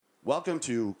Welcome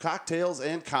to Cocktails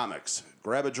and Comics.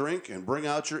 Grab a drink and bring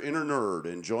out your inner nerd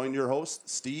and join your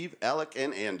hosts, Steve, Alec,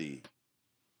 and Andy.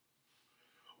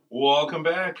 Welcome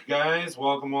back, guys.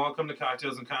 Welcome to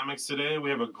Cocktails and Comics today. We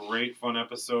have a great, fun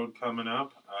episode coming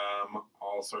up.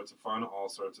 All sorts of fun, all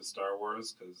sorts of Star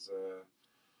Wars, because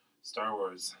Star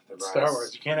Wars. Star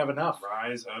Wars. You can't have enough.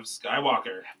 Rise of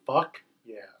Skywalker. Fuck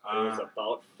yeah. It was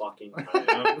about fucking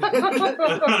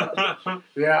time.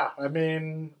 Yeah, I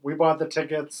mean, we bought the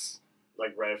tickets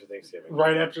Like right after Thanksgiving.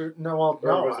 right after. No, well, Or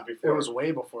no, was it before? it was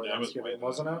way before Yeah, it was Thanksgiving, way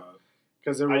wasn't it? back.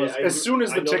 Because it was as soon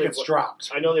as I the know they tickets went-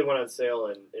 dropped. I know they went on sale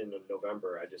in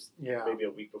November. I just Yeah, maybe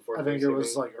a week before. I think it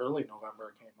was Thanksgiving. like early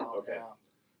November it came out. Okay. Yeah.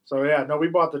 So yeah, no, we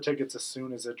bought the tickets as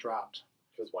soon as it dropped.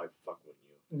 Because why the fuck wouldn't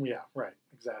you? Yeah, right,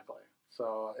 exactly.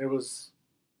 So it was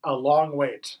a long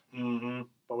wait, Mm-hmm.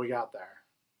 but we got there.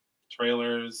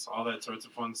 Trailers, all that sorts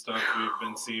of fun stuff we've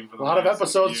been seeing for A the lot of last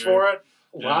episodes year. for it.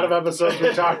 A lot of episodes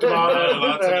we talked about it.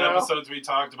 Lots of you know? episodes we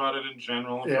talked about it in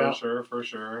general, Yeah. for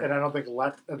sure. And I don't think the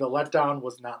letdown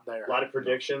was not there. A lot of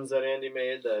predictions that Andy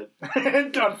made that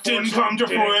Didn't come to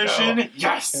fruition. Go.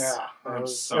 Yes. Yeah, I'm it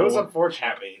was so unfortunate.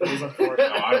 happy. It was No,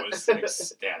 unfortunate. I was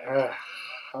ecstatic.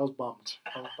 I was bummed.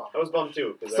 I was bummed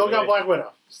too. Because Still got Black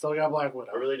Widow. Still got Black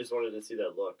Widow. I really just wanted to see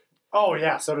that look. Oh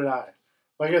yeah, so did I.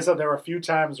 Like I said, there were a few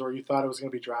times where you thought it was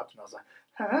going to be dropped, and I was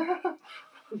like,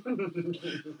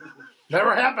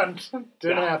 never happened.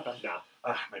 Didn't happen.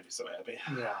 Nah. Made me so happy.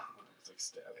 Yeah. I was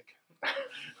ecstatic.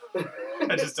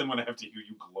 I just didn't want to have to hear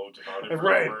you gloat about it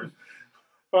Right. forever.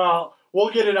 Well, we'll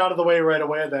get it out of the way right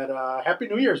away. That Happy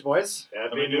New Year's, boys.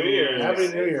 Happy New Year's. Happy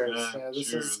guys. New Year's. Yeah, This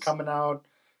cheers. is coming out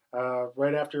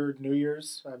right after New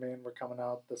Year's. I mean, we're coming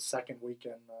out the second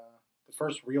weekend, the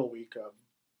first real week of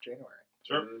January.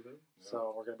 Sure. Mhm.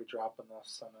 So we're going to be dropping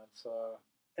this, and it's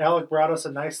Alec brought us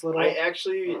a nice little. I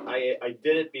actually I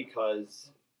did it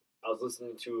because I was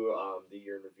listening to the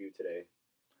year in review today,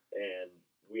 and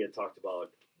we had talked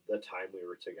about the time we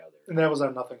were together. and that was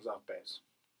on Nothing's Off Base.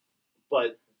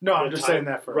 But No, I'm The just time- saying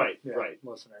that for right, yeah, right.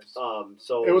 listeners.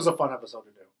 so It was a fun episode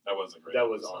to do. That was a great that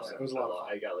was episode. awesome. It was a lot of fun.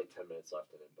 I got like 10 minutes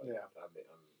left in it, but Yeah. I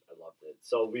loved it.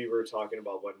 So we were talking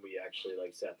about when we actually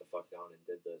like sat the fuck down and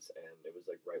did this, and it was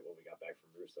like right when we got back from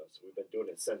Russo. So we've been doing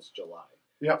it since July.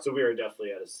 Yep. So we were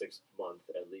definitely at a 6-month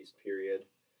at least period.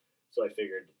 So I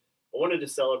figured I wanted to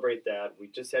celebrate that. We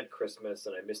just had Christmas,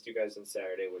 and I missed you guys on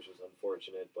Saturday, which was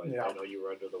unfortunate. But Yeah. I know you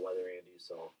were under the weather, Andy.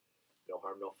 So no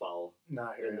harm, no foul.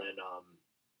 Nah, And then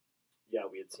yeah,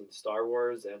 we had seen Star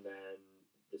Wars, and then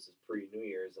this is pre-New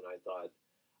Year's, and I thought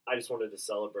I just wanted to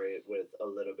celebrate with a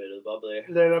little bit of bubbly.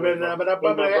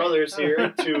 With my brothers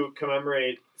here to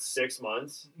commemorate 6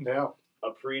 months, Yeah.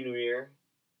 a pre-New Year,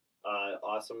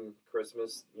 awesome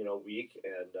Christmas, week,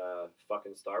 and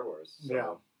fucking Star Wars. So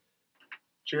Yeah.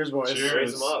 Cheers, boys. Cheers.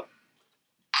 raise them up.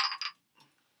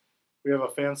 We have a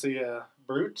fancy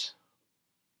brute.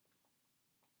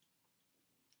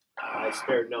 I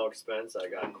spared no expense. I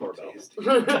got Corbel.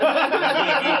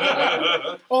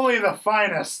 Only the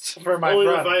finest for my Only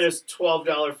friends. the finest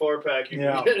 $12 4-pack you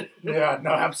Yeah. can get. Yeah,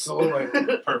 no,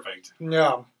 absolutely. Perfect.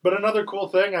 Yeah, but another cool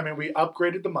thing. I mean, we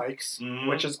upgraded the mics, Mhm.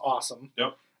 which is awesome.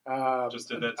 Yep. Just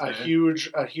did that a today.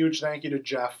 huge thank you to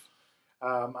Jeff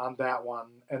on that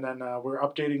one, and then we're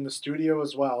updating the studio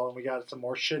as well, and we got some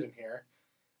more shit in here.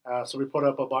 So we put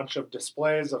up a bunch of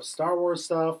displays of Star Wars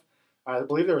stuff. I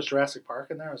believe there was Jurassic Park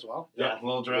in there as well. Yeah, Yeah,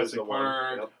 little Jurassic the one,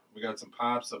 Park. yep. We got some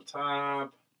pops up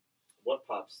top. What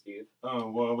pops, Steve? Oh,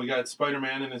 well, we got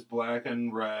Spider-Man in his black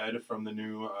and red from the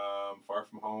new Far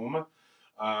From Home.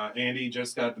 Andy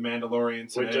just got The Mandalorian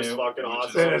today. Which is fucking which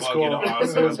awesome. It is fucking cool.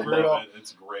 awesome. It is I love brutal. it.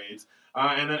 It's great.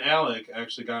 And then Alec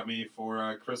actually got me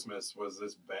for Christmas was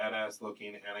this badass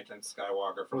looking Anakin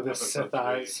Skywalker from With his episode Sith 3.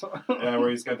 eyes. Yeah, where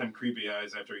he's got them creepy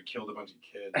eyes after he killed a bunch of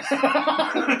kids.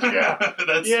 yeah.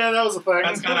 that's, Yeah, that was the thing.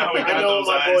 That's kinda how we got I know those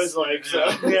what my eyes. boys like,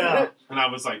 so. Yeah. And I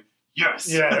was like, yes.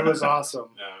 Yeah, it was awesome.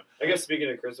 Yeah. I guess speaking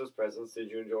of Christmas presents, did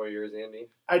you enjoy yours, Andy?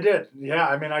 I did. Yeah,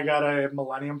 I mean, I got a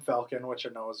Millennium Falcon, which I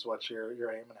know is what you're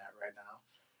aiming at right now.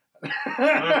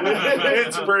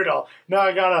 It's brutal. No,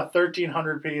 I got a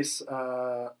 1,300 piece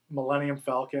Millennium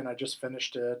Falcon. I just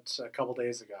finished it a couple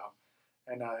days ago,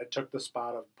 and it took the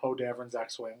spot of Poe Dameron's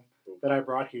X-wing that I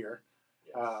brought here,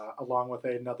 Yes. along with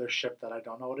another ship that I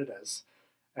don't know what it is,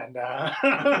 and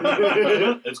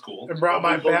It's cool. and brought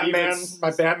my I believe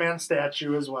Batman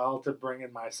statue as well to bring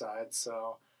in my side.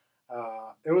 So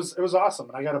it was awesome,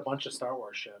 and I got a bunch of Star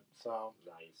Wars shit. So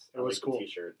Nice. It was like cool. The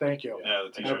t-shirt. thank you. Yeah,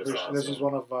 the I t-shirt is appreciate awesome. This was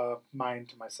one of mine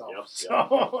to myself. Yep,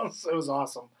 So it was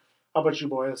awesome. How about you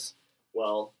boys?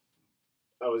 Well,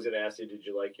 I was going to ask you, did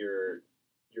you like your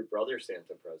brother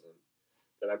Santa present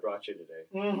that I brought you today?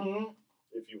 Mm-hmm.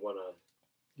 if you want to.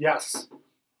 Yes.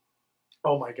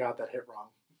 Oh my god, that hit wrong.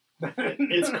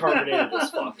 It's carbonated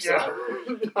as fuck. So.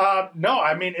 Yeah. No,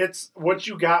 I mean, it's what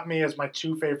you got me as my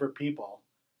two favorite people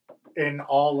in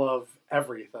all of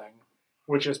everything,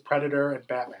 which is Predator and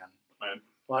Batman. Right.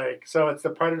 Like, so it's the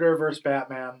Predator versus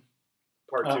Batman.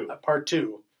 Part 2. Part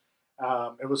 2.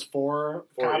 It was four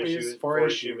copies, four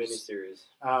issues. Miniseries.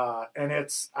 And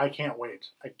I can't wait.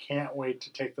 I can't wait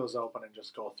to take those open and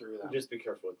just go through them. Just be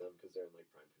careful with them because they're in like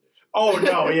prime condition. Oh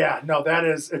no, yeah, no,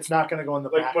 it's not going to go in the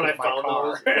back of my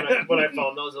car. When I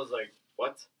found those, I was like,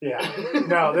 what? Yeah,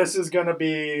 no, it's going to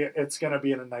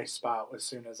be in a nice spot as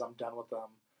soon as I'm done with them.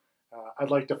 I'd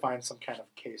like to find some kind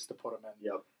of case to put them in.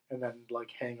 Yep. And then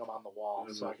like hang them on the wall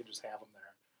so I can just have them there.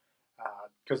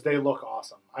 Because they look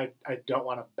awesome. I don't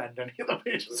want to bend any of the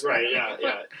pages. Right, yeah.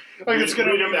 Like it's going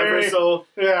to be very...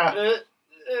 Yeah.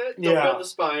 Don't bend the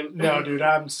spine. No, dude,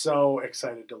 I'm so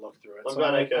excited to look through it. I'm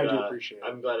glad I do appreciate it.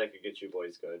 I'm glad I could get you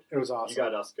boys good. It was awesome. You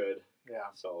got us good. Yeah.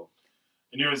 So.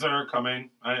 And yours are coming.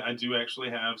 I do actually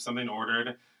have something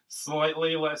ordered.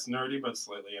 Slightly less nerdy, but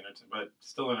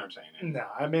still entertaining. No,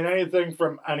 I mean, anything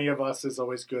from any of us is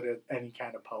always good at any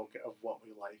kind of poke of what we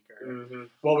like or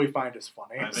what we find is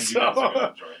funny. I think you guys are going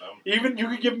to enjoy them. Even you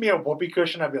could give me a whoopee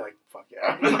cushion, I'd be like, fuck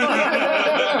yeah.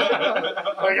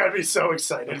 Like, I'd be so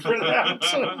excited for that.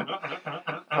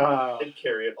 And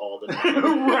carry it all the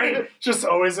time. Right. Just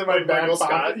always in my back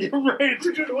pocket. You're right.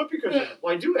 You're doing a whoopee cushion.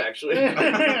 Well, I do, actually.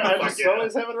 I just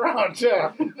always have it around,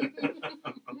 yeah.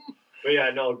 But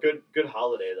yeah, no, good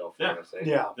holiday though for us. Eh?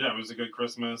 Yeah. Yeah, it was a good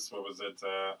Christmas. What was it?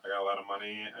 I got a lot of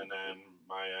money, and then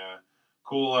my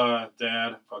cool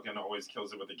dad fucking always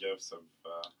kills it with the gifts of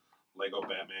Lego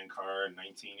Batman car,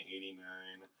 1989.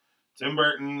 Tim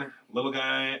Burton, little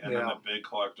guy, and then the big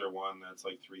collector one that's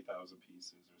like 3,000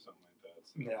 pieces or something like that.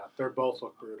 So yeah, they both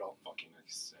look brutal. Fucking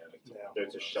ecstatic.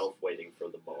 There's a shelf waiting for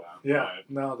the boat. Yeah, right.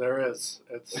 No, there is.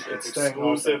 It's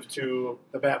exclusive to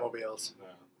the Batmobiles. Yeah.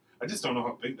 I just don't know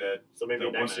how big that. So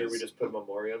maybe next year we just put a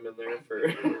memoriam in there for.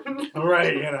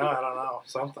 Right, I don't know,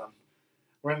 something.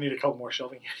 We're gonna need a couple more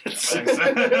shelving units.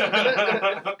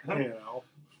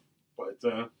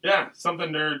 But yeah, something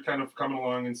nerd kind of coming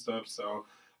along and stuff. So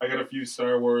I got a few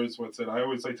Star Wars. I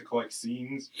always like to collect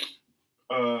scenes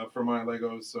for my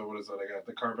Legos. So what is that? I got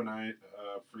the Carbonite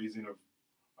freezing of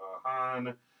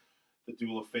Han, the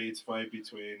Duel of Fates fight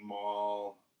between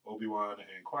Maul, Obi-Wan,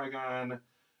 and Qui-Gon.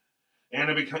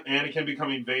 Anakin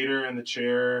becoming Vader in the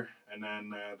chair, and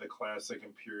then the classic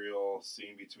Imperial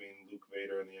scene between Luke,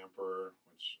 Vader, and the Emperor,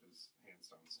 which is hands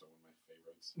down still one of my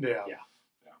favorites. Yeah,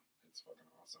 it's fucking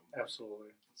awesome.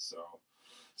 Absolutely. So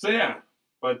yeah,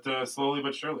 but slowly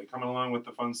but surely coming along with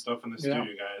the fun stuff in the studio,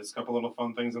 guys. A couple little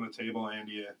fun things on the table.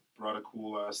 Andy brought a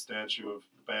cool statue of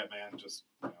Batman, just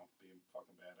being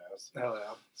fucking badass. Hell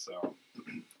yeah. So.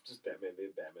 Just Batman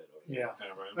being Batman over here.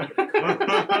 Yeah,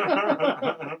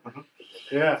 right.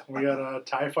 Yeah, we got a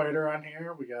TIE fighter on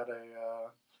here. We got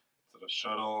a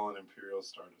shuttle, an Imperial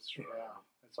Star Destroyer. Yeah,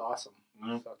 it's awesome.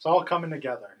 Yep. So it's all coming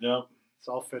together. Yep. It's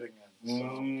all fitting in. So.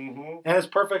 Mm-hmm. And it's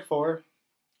perfect for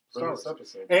Star Wars.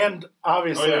 Episode. And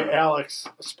obviously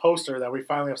Alex's poster that we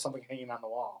finally have something hanging on the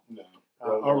wall. Yeah.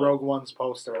 Rogue One's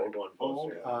poster. Rogue One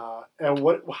poster. And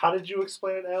how did you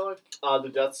explain it, Alec? The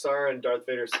Death Star and Darth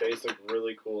Vader's face look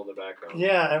really cool in the background.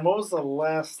 Yeah, and what was the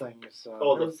last thing you said?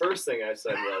 The first thing I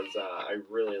said was I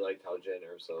really liked how Jen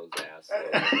Erso's ass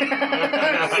looked.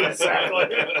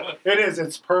 Exactly. It is.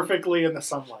 It's perfectly in the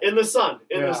sunlight. In the sun.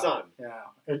 The sun. Yeah.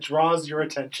 It draws your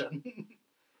attention.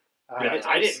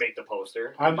 I didn't make the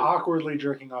poster. I'm awkwardly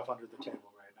jerking off under the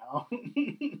table right now.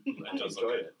 I just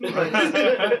enjoyed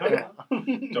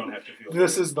it. Don't have to feel.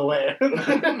 This is the way.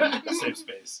 Safe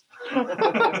space.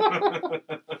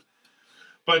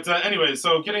 But anyway,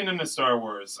 so getting into Star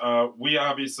Wars, we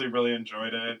obviously really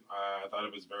enjoyed it. I thought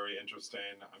it was very interesting.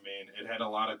 I mean, it had a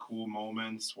lot of cool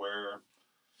moments where,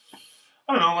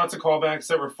 I don't know, lots of callbacks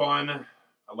that were fun.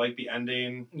 I liked the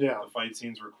ending. Yeah. The fight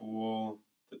scenes were cool.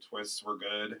 The twists were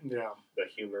good. Yeah. The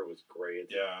humor was great.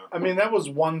 Yeah. I mean, that was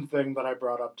one thing that I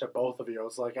brought up to both of you. I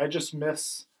was like, I just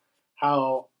miss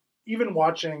how, even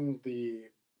watching the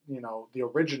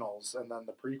originals and then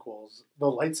the prequels, the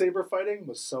lightsaber fighting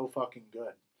was so fucking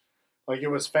good. Like, it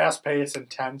was fast-paced,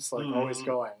 intense, always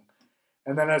going.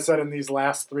 And then I said in these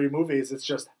last 3 movies, it's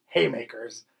just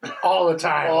haymakers all the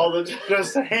time.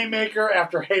 Just haymaker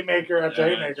after haymaker after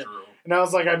haymaker. True. And I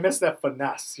was like, I miss that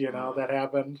finesse, that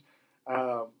happened.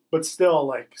 But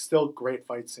still great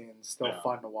fight scenes, still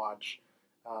fun to watch.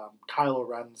 Kylo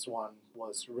Ren's one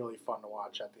was really fun to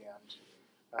watch at the end.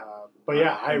 But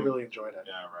I really enjoyed it.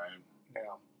 Yeah, right.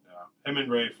 Yeah. Him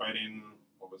and Rey fighting,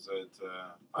 what what was it?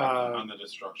 On the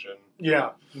destruction.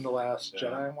 Yeah, in the Last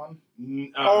Jedi one.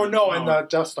 In the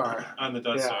Death Star. On the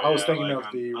Death Star. I was thinking like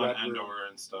of the on Red Endor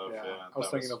Room. and stuff. Yeah, Yeah, I was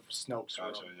thinking of Snoke's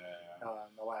Gotcha. room. Yeah.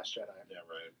 In the Last Jedi. Yeah,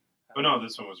 right. But no,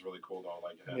 this one was really cool though.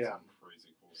 Like it had some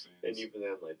crazy cool scenes. And even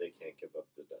then, like they can't give up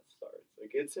the Death Star. It's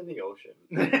like it's in the ocean.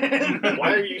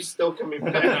 Why are you still coming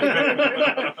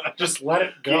back? Just let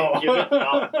it go. Give it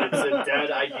up. It's a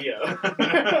dead idea.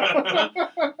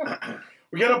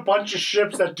 We got a bunch of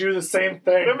ships that do the same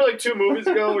thing. Remember, like 2 movies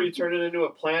ago, where you turned it into a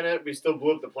planet, we still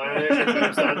blew up the planet.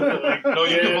 No,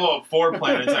 you can blow up 4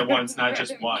 planets at once, not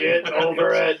just one. Get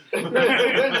over it.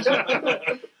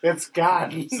 It's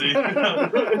gone. See,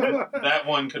 that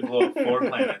one could blow up 4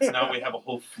 planets. Now we have a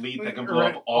whole fleet that can blow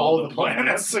up all the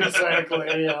planets.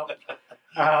 Exactly. Yeah.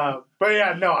 But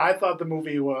yeah, no, I thought the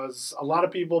movie was. A lot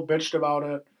of people bitched about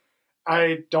it.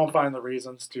 I don't find the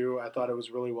reasons to. I thought it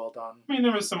was really well done. I mean,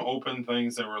 there was some open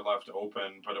things that were left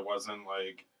open, but it wasn't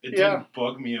like it didn't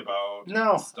bug me about.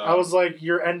 No, stuff. I was like,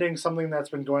 you're ending something that's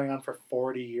been going on for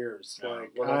 40 years. Yeah.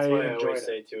 Like, well, that's what I always it.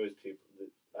 say too is people,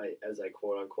 as I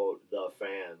quote unquote the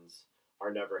fans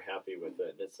are never happy with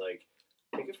it, and it's like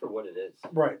take it for what it is.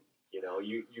 Right. You know,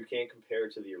 you can't compare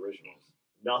it to the originals.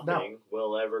 Nothing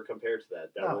will ever compare to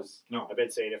that. That was I've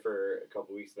been saying it for a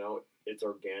couple weeks now. It's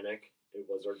organic. It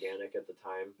was organic at the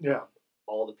time. Yeah.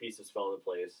 All the pieces fell into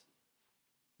place.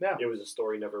 Yeah. It was a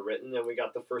story never written, and we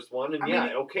got the first one, and it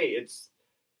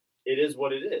is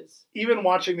what it is. Even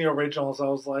watching the originals, I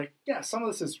was like, yeah, some of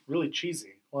this is really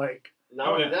cheesy. Like,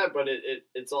 not only that, but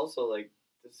it's also like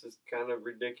this is kind of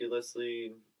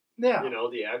ridiculously. Yeah. You know,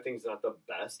 the acting's not the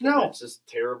best. No. It's just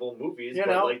terrible movies,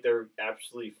 like they're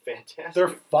absolutely fantastic.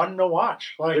 They're fun to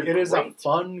watch. Like They're is great. a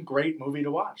fun, great movie to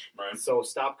watch. Right. So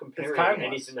stop comparing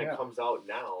anything that comes out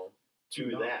now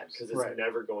to that because it's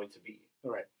never going to be.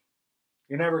 Right.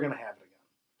 You're never going to have it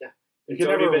again. Yeah. It's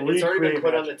already been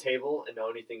put on the table, and now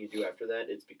anything you do after that,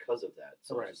 it's because of that.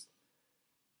 So just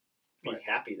be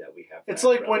happy that we have that. It's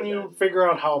like when you figure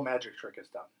out how a magic trick is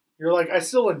done. You're like, I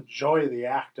still enjoy the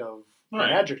act of a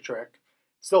magic trick.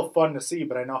 It's still fun to see,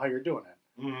 but I know how you're doing it.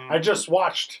 Mm-hmm. I just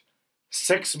watched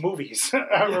 6 movies. 8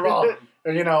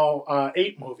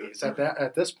 movies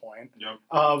at this point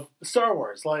of Star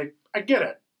Wars. Like, I get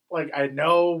it. Like, I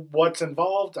know what's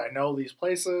involved. I know these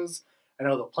places. I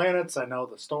know the planets. I know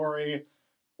the story.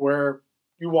 Where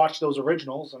you watch those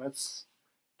originals, and it's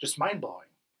just mind-blowing.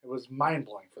 It was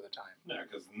mind-blowing for the time. Yeah,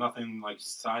 because nothing like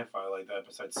sci-fi like that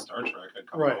besides Star Trek had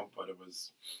come out, but it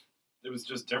was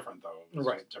just different, though. It was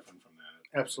just different from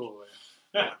that. Absolutely.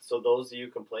 Yeah. So those of you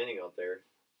complaining out there,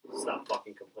 stop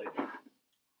fucking complaining.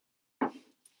 Thank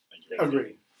you.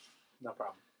 Agreed. No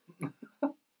problem.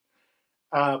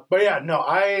 But yeah, no,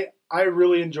 I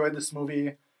really enjoyed this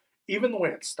movie, even the way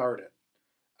it started.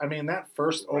 I mean, that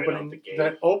first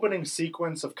opening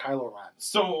sequence of Kylo Ren.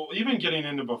 So even getting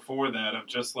into before that of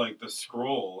just like the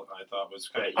scroll, I thought was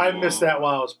kind of cool. I missed that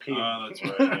while I was peeing. Oh, that's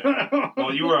right. Yeah.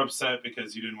 Well, you were upset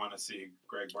because you didn't want to see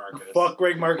Greg Marcus. Fuck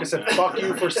Greg Marcus and fuck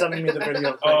you for sending me the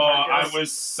video. I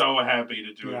was so happy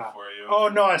to do it for you. Oh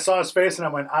no, I saw his face and I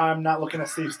went, I'm not looking at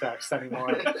Steve's text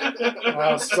anymore.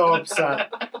 I was so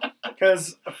upset.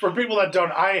 Because for people that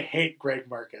don't, I hate Greg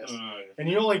Marcus. And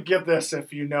you only get this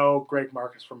if you know Greg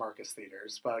Marcus from Marcus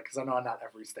Theaters, but because I know not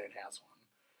every state has one.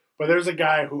 But there's a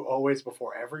guy who always,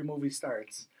 before every movie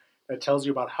starts, that tells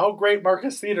you about how great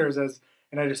Marcus Theaters is,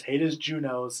 and I just hate his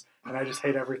Junos, and I just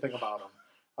hate everything about him.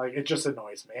 Like, it just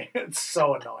annoys me. It's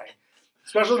so annoying.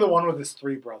 Especially the one with his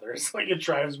 3 brothers. Like, it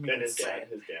drives me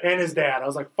insane. And his dad. I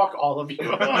was like, fuck all of you.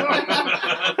 One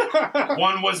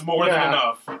was more than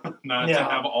enough not to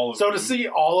have all of them. So to see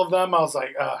all of them, I was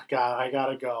like, oh, God, I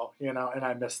gotta go. And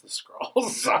I missed the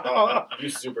scrolls. You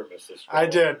super missed the scrolls. I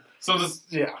did. So this,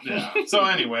 yeah. So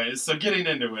anyways, getting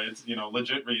into it,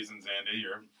 legit reasons, Andy.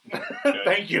 You're good.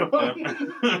 Thank you.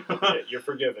 You're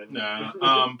forgiven. Yeah.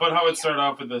 But how it started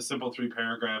off with the simple 3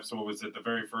 paragraphs. What was it? The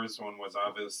very first one was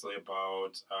obviously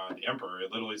about the Emperor.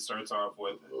 It literally starts off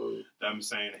with them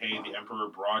saying, "Hey, the Emperor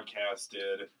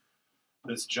broadcasted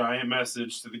this giant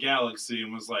message to the galaxy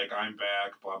and was like, I'm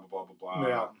back, blah blah blah blah blah."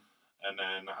 Yeah. And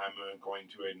then I'm going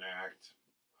to enact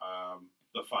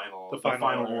the final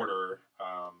order.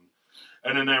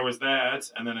 And then there was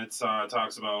that, and then it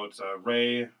talks about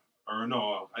Rey. Or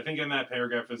no, I think in that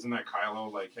paragraph, isn't that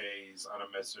Kylo, like, hey, he's on a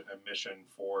mission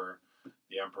for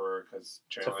the Emperor because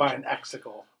to find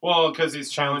Exegol. Well, because he's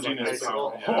challenging his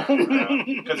power.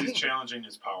 Because he's challenging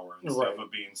his power and stuff of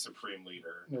being supreme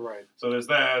leader. Right. So there's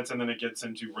that, and then it gets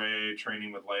into Rey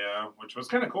training with Leia, which was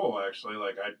kind of cool, actually.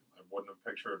 Like, I wouldn't have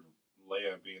pictured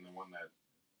Leia being the one that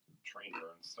trained her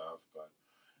and stuff, but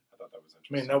I thought that was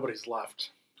interesting. I mean, nobody's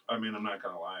left. I mean, I'm not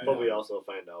gonna lie. But we also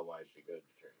find out why it'd be good.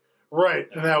 Right,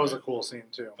 and that was a cool scene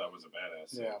too. That was a badass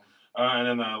scene. Yeah. And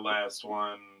then the last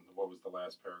one, what was the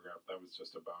last paragraph? That was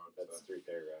just about... That's 3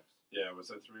 paragraphs. Yeah, was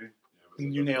that 3? Yeah,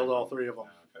 You nailed all 3 of them.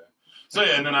 Yeah, okay. So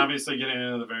yeah, and then obviously getting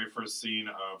into the very first scene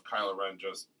of Kylo Ren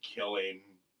just killing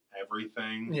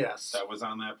everything Yes. that was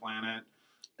on that planet.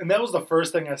 And that was the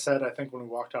first thing I said, I think, when we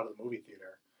walked out of the movie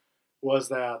theater, was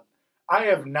that I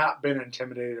have not been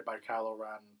intimidated by Kylo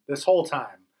Ren this whole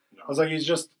time. No. I was like, he's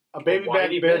just a baby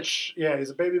back bitch. Yeah, he's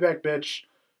a baby back bitch.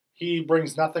 He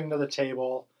brings nothing to the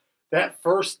table. That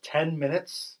first 10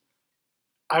 minutes,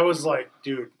 I was like,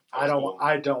 dude, I don't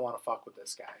want to fuck with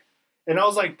this guy. And I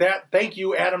was like, thank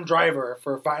you, Adam Driver,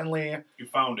 for finally... You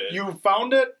found it. You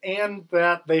found it, and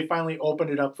that they finally opened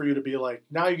it up for you to be like,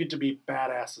 now you get to be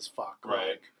badass as fuck.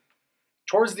 Right. Like,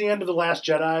 towards the end of The Last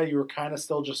Jedi, you were kind of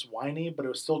still just whiny, but it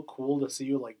was still cool to see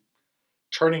you, like,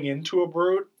 turning into a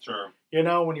brute. Sure. You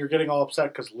know, when you're getting all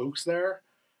upset because Luke's there.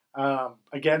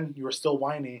 Again, you were still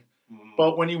whiny. Mm-hmm.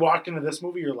 But when you walked into this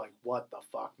movie, you're like, what the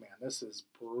fuck, man? This is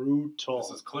brutal. This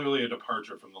is clearly a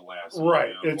departure from the last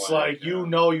right. movie. It's like, you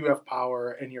know you have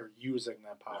power, and you're using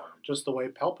that power. Yeah. Just the way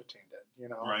Palpatine did, you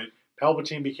know? Right.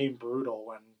 Palpatine became brutal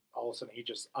when all of a sudden he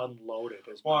just unloaded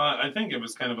his Well, power. I think it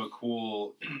was kind of a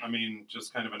cool, I mean,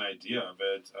 just kind of an idea of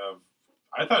it.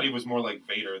 I thought he was more like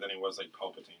Vader than he was like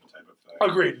Palpatine type of thing.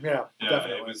 Agreed, yeah,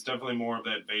 definitely. It was definitely more of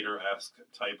that Vader-esque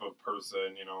type of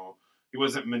person, you know. He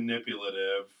wasn't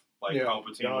manipulative like Palpatine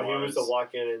was. No, he was to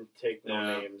walk in and take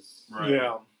no names. Right.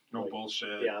 Yeah. No like,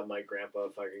 bullshit. Yeah, my grandpa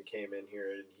fucking came in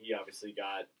here and he obviously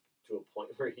got to a point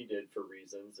where he did for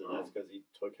reasons, and that's because he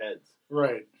took heads.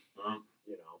 Right.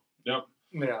 You know. Yep.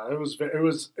 Yeah,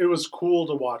 it was cool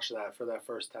to watch that for that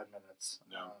first 10 minutes.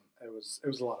 Yeah. It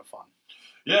was a lot of fun.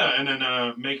 Yeah, and then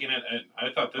making it, and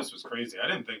I thought this was crazy. I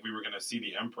didn't think we were going to see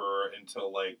the Emperor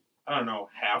until, like, I don't know,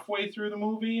 halfway through the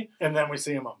movie. And then we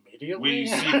see him immediately. We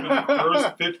see him in the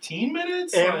first 15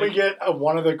 minutes. And we get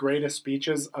one of the greatest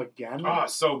speeches again. Oh,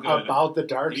 so good. About the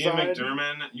dark Ian side.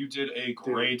 McDermott, you did a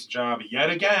great job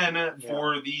yet again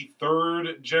for the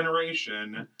 3rd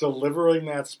generation. Delivering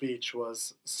that speech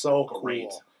was so Great.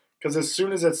 cool. Because as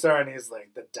soon as it started, he's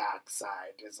like, the dark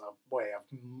side is a way of,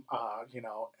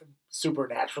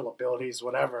 supernatural abilities,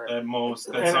 whatever.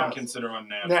 That some consider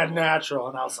unnatural. Not natural.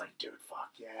 And I was like, dude, fuck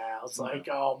yeah. I was like,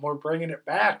 oh, we're bringing it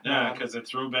back, man. Yeah, because it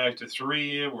threw back to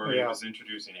 3, where he was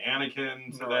introducing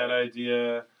Anakin to that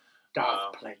idea.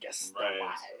 Darth Plagueis the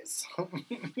Wise.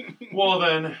 Well,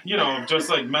 then, just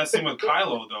like messing with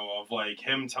Kylo, though, of like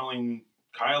him telling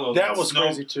Kylo that was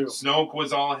crazy too. Snoke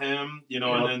was all him,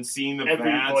 and then seeing the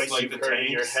vats, voice like the heard tanks.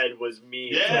 In your head was me.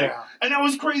 Yeah. And that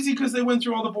was crazy because they went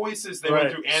through all the voices. They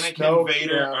went through Anakin, Snoke,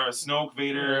 Vader, or Snoke,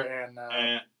 Vader, and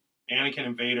Anakin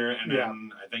and Vader, and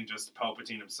then I think just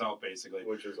Palpatine himself, basically.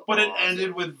 Which was but awesome. It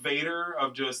ended with Vader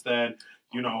of just that,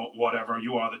 whatever,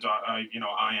 you are the dark, I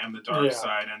am the dark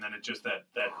side, and then it just that.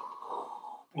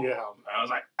 Yeah. I was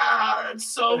like, it's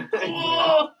so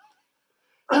cool.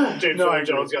 James Earl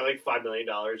Jones got like $5 million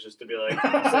just to be like,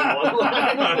 say one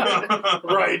line.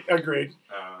 Right, agreed.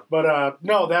 But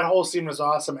no, that whole scene was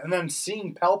awesome. And then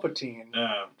seeing Palpatine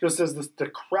just as this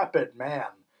decrepit man.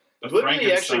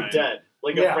 Literally actually dead.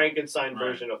 Like a Frankenstein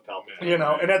version of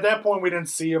Palpatine. And at that point we didn't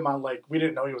see him on we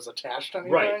didn't know he was attached to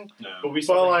anything. Right. No. But we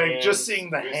saw the hands, just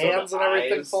seeing the hands and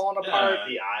everything falling apart.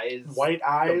 The eyes. White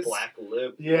eyes. The black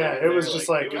lip. Yeah, it was just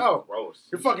like, gross.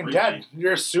 You're fucking dead.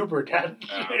 You're super dead.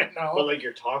 But like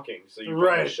you're talking, so you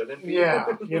probably shouldn't be. Yeah.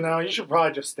 You should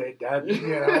probably just stay dead.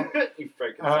 You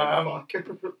Frankenstein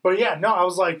fuck. But yeah, no, I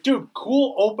was like, dude,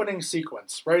 cool opening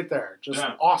sequence right there. Just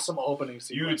awesome opening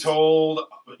sequence. You told,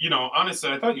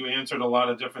 honestly, I thought you answered a lot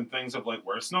of different things of like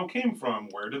where Snoke came from,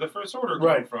 where did the First Order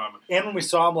come from, and when we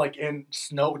saw him like in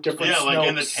different like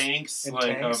in the tanks,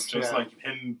 tanks, like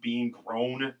him being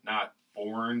grown, not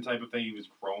born type of thing. He was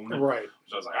grown, right?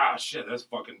 So I was like, shit, that's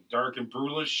fucking dark and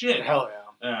brutal as shit. Hell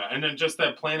yeah. And then just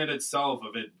that planet itself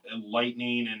of it,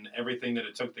 lightning and everything that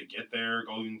it took to get there,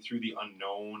 going through the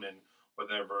unknown and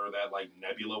whatever that like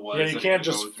nebula was. Yeah, you can't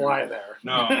just fly there.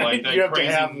 No, like that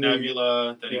crazy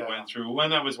nebula that he went through.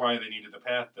 And that was why they needed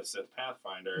the Sith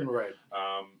Pathfinder. Right.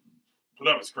 But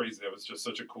that was crazy. That was just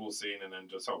such a cool scene, and then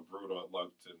just how brutal it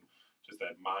looked, and just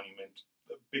that monument,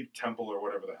 the big temple or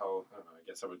whatever the hell. I don't know. I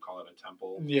guess I would call it a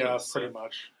temple. Yeah, pretty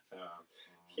much.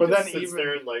 But then he sits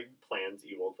there and like plans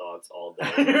evil thoughts all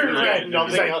day. Right.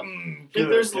 Nothing else.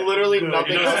 There's literally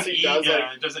nothing else he does.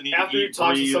 It doesn't need after to eat, he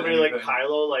talks to somebody anything.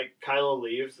 like Kylo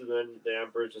leaves, and then the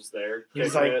Emperor's just there.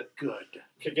 He's like,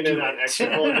 kicking it on extra,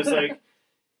 just like,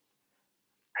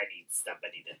 I need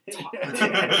somebody to talk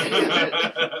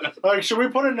to. Like, should we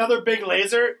put another big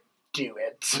laser Do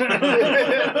it.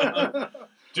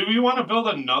 Do we want to build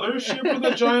another ship with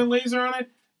a giant laser on it?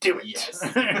 Do it. Yes.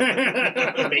 Make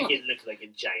it look like a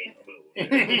giant moon.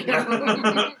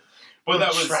 But that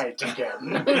was Try it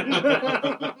again.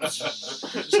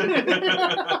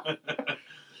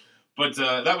 But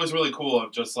that was really cool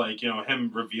of just like,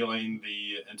 him revealing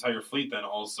the entire fleet then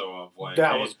also of like,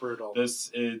 that hey, was brutal.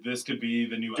 This could be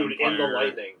the new Dude, empire. in the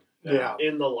lightning. Yeah.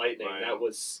 In the lightning. Right. That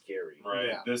was scary. Right.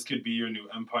 Yeah. This could be your new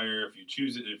empire if you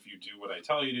choose it, if you do what I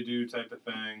tell you to do type of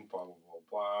thing, blah, blah, blah,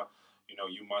 blah.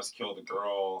 You must kill the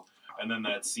girl. And then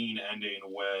that scene ending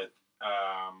with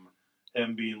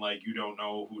him being like, you don't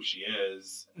know who she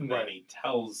is. And then Right. he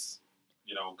tells,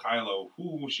 Kylo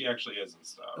who she actually is and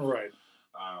stuff. Right.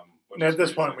 Which And is at this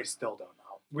crazy. point, we still don't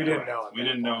know. We didn't know. We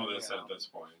didn't know this at this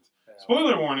point. Yeah.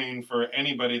 Spoiler warning for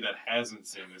anybody that hasn't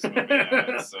seen this movie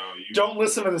yet. So you Don't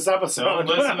listen to this episode. Don't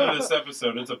listen to this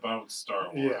episode. It's about Star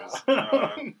Wars.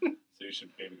 Yeah. So you should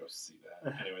maybe go see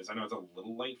that. Anyways, I know it's a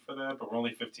little late for that, but we're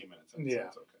only 15 minutes in, so Yeah.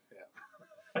 it's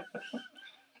okay.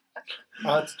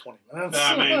 It's 20 minutes.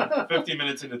 I mean, 15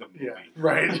 minutes into the movie. Yeah.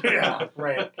 Right. Yeah.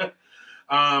 Right.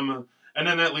 And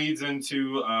then that leads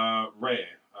into Rey.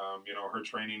 Her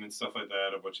training and stuff like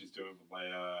that of what she's doing with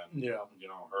Leia, and Yeah.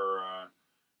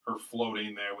 her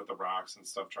floating there with the rocks and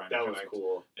stuff, trying That to was connect.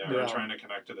 cool. Yeah, her Yeah. trying to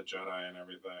connect to the Jedi and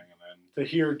everything, and then To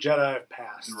hear Jedi have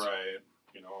passed. right,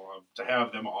 to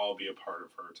have them all be a part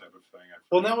of her type of thing.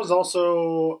 Well, and that was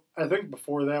also, I think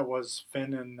before that was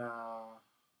Finn and,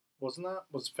 wasn't that?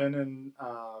 Was Finn and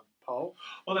Poe?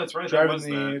 Oh, that's right. Driving That was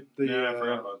the yeah, I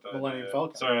forgot about that. Millennium Yeah.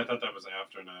 Falcon. Sorry, I thought that was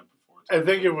after, not before. I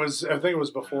think it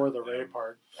was before the Yeah. Rey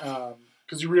part.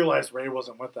 Because you realized Rey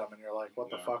wasn't with them, and you're like, what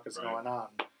the Yeah, fuck is right. going on?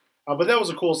 But that was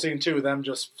a cool scene, too. Them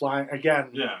just flying, again,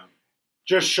 Yeah.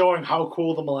 just showing how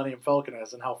cool the Millennium Falcon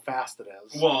is and how fast it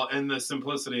is. Well, and the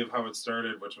simplicity of how it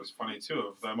started, which was funny too,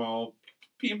 of them all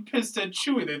being pissed at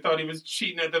Chewie. They thought he was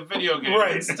cheating at the video game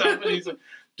Right. and stuff. And he's like,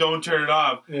 "Don't turn it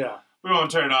off. Yeah. We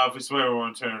won't turn it off. We swear we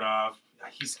won't turn it off.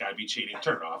 He's got to be cheating.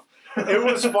 Turn it off." It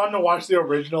was fun to watch the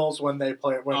originals when they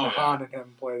play when Oh, yeah. Han and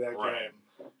him play that Right.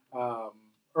 game.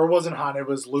 Or it wasn't Han, it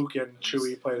was Luke and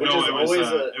Chewie play that No, game. is it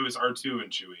was always it was R2 and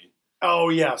Chewie. Oh,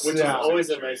 yes. Which yeah. is always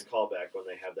a Chewie. nice callback when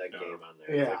they have that Yeah. game on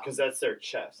there. Yeah. Because that's their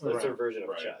chess. That's their Right. version of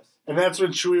Right. chess. And that's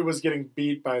when Chewie was getting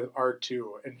beat by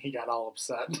R2, and he got all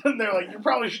upset. And they're like, you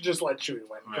probably should just let Chewie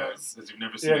win. Right. 'cause- Because you've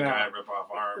never seen a Yeah. guy rip off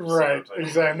arms. Right, so type of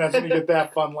exactly. And that's when you get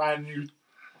that fun line.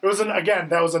 It was again,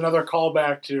 that was another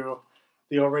callback to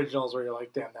the originals where you're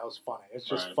like, damn, that was funny. It's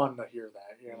just Right. fun to hear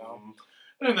that, you know? Mhm.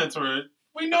 And then that's where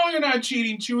we know you're not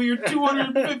cheating, Chewie. You're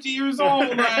 250 years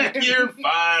old. Like, you're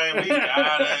fine. We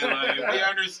got it. Like, we And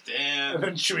understand.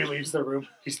 then Chewie leaves the room.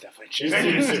 He's definitely He's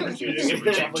cheating. super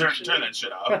cheating. Turn that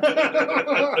shit off.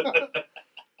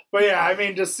 But yeah, I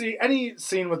mean, just see any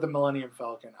scene with the Millennium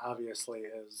Falcon obviously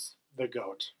is the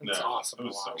GOAT. It's Yeah, awesome it to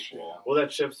was so watch. cool. you know? Well,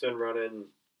 that ship's been running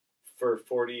for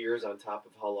 40 years on top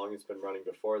of how long it's been running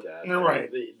before that. You're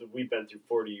right. We've been through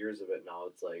 40 years of it now.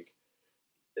 It's like,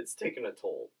 it's taken a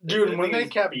toll. Dude, The when thing they is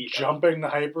kept beat up. jumping to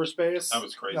hyperspace, That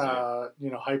was crazy.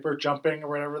 hyper jumping or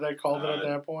whatever they called it at Uh,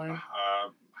 that point.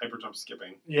 Hyperjump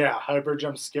skipping. Yeah, hyper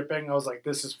jump skipping. I was like,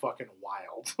 this is fucking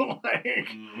wild. Like,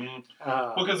 Mm-hmm.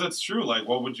 uh, Because that's true. Like,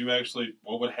 what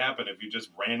would happen if you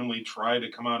just randomly tried to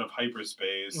come out of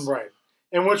hyperspace? right.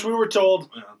 In which we were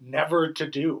told Yeah. never to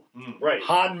do. Mm. Right.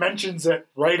 Han mentions it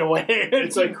right away.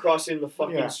 It's like crossing the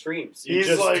fucking Yeah. streams. You He's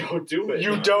just like, don't do it.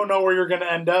 you don't know where you're going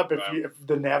to end up if Right. if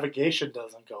the navigation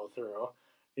doesn't go through.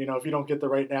 You know, if you don't get the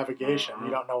right navigation, Uh-huh.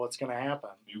 you don't know what's going to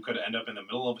happen. You could end up in the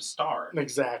middle of a star.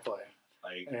 Exactly.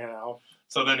 Like, You know,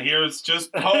 so then here's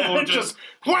just Poe just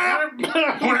wham, on,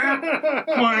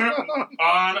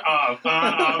 off.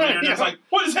 And you're just like,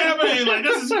 what is happening? Like,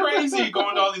 this is crazy.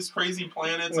 Going to all these crazy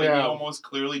planets. Like, he Yeah. almost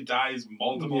clearly dies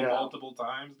multiple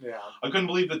times. Yeah, I couldn't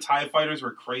believe the TIE fighters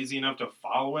were crazy enough to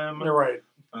follow him. you're right.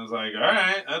 I was like, all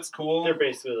right, that's cool. They're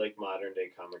basically like modern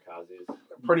day kamikazes.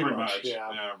 Pretty much,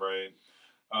 yeah. Yeah, right.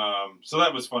 So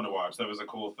that was fun to watch. That was a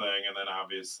cool thing. And then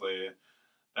obviously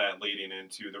that leading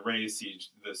into the race,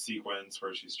 the sequence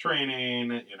where she's training,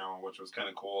 which was kind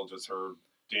of cool. Just her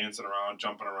dancing around,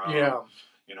 jumping around, Yeah.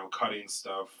 Cutting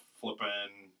stuff, flipping.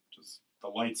 Just the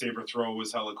lightsaber throw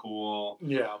was hella cool.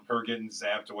 Yeah. Her getting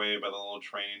zapped away by the little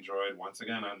training droid. Once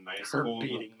again, a nice, Her cool,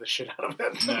 beating the shit out of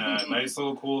it. nice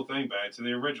little cool thing back to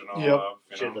the original. Yep. Of,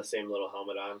 She had the same little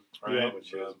helmet on right, when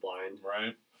she was blind.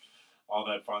 right, all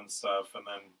that fun stuff, and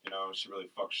then she really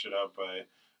fucked shit up by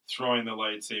throwing the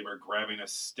lightsaber, grabbing a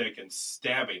stick, and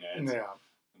stabbing it.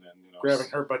 Yeah. and then grabbing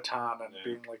her baton and Yeah.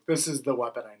 being like, "This is the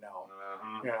weapon I know,"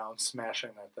 Uh-huh. and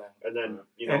smashing that thing, And then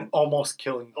and almost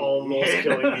killing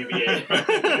BB-8.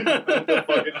 The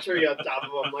fucking tree on top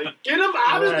of him, like, get him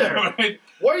out of there! Right.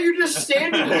 Why are you just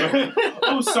standing there?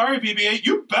 Oh, sorry, BB-8.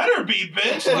 You better be,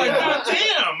 bitch. Like,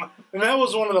 goddamn. And that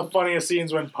was one of the funniest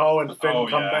scenes when Poe and Finn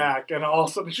come back, and all of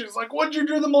a sudden she's like, "What'd you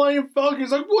do to the Millennium Falcon?"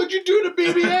 He's like, "What'd you do to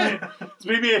BB-8?"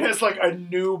 BB-8 has like a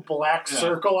new black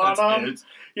circle on him,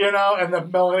 and the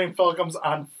Millennium Falcon's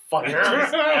on fire.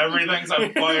 Everything's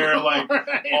on fire. Like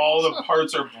all the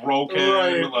parts are broken.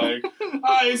 Right. Like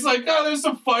he's like, "Oh, there's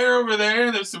some fire over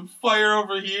there. There's some fire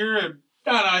over here." And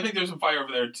no, I think there's some fire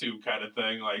over there too, kind of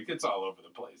thing. Like it's all over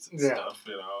the place and stuff,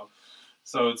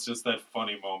 So it's just that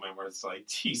funny moment where it's like,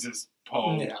 Jesus,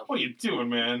 Poe, what are you doing,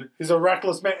 man? He's a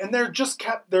reckless man, and they're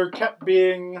kept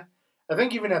being. I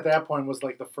think even at that point was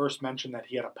like the first mention that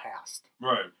he had a past,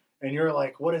 right? And you're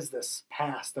like, what is this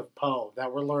past of Poe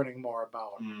that we're learning more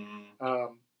about?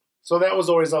 Mm. So that was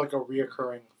always like a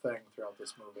reoccurring thing throughout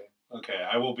this movie. Okay,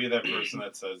 I will be that person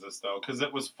that says this though, because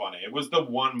it was funny. It was the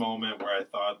one moment where I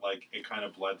thought like it kind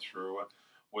of bled through,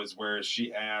 was where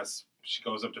she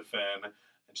goes up to Finn.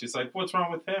 And she's like, "What's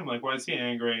wrong with him? Like, why is he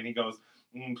angry?" And he goes,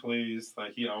 "Please,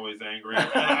 like he always angry." And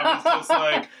I was just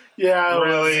like,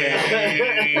 really,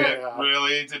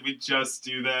 really? Did we just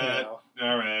do that?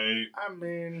 All right. I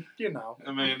mean, I you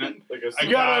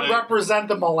gotta represent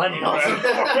the millennials.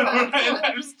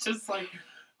 I was just like,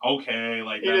 okay,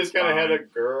 like he just kind of had a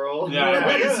girl. Yeah,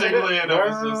 basically, and I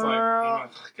was just like, oh,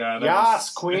 God.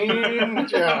 Yes, queen.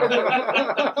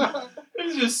 Yeah. It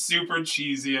was just super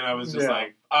cheesy, and I was just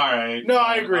like, all right. No,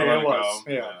 I agree. It was.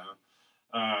 Go. Yeah.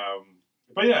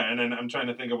 But yeah, and then I'm trying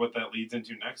to think of what that leads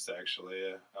into next,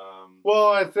 actually. Well,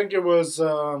 I think it was.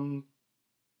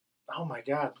 Oh my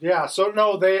God! Yeah. So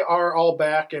no, they are all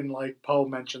back, and like Poe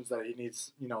mentions that he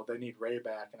needs, they need Rey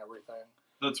back and everything.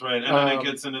 That's right, and then it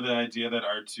gets into the idea that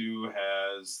R2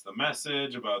 has the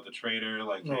message about the traitor.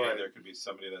 Like, hey, there could be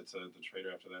somebody that's the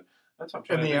traitor after that. That's what I'm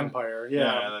trying to think. Empire,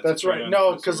 that's right.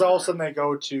 No, because all of a sudden they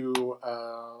go to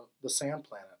the Sand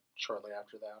Planet shortly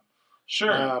after that.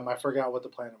 Sure. I forgot what the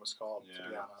planet was called, to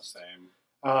be honest. Same.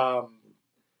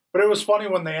 But it was funny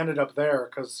when they ended up there,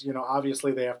 because,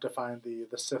 obviously they have to find the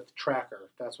Sith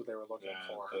tracker. That's what they were looking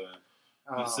for.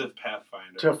 The Sith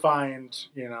Pathfinder. To find,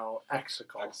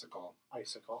 Icicle.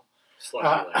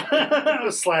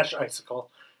 Slash Icicle.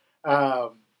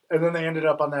 And then they ended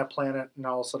up on that planet, and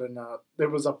all of a sudden there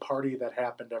was a party that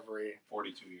happened every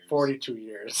 42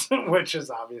 years, which is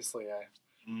obviously a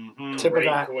tip of the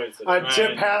hat.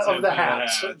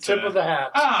 Tip of the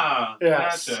hat. Ah,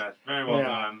 yes. Gotcha. Very well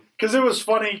done. Because it was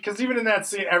funny, because even in that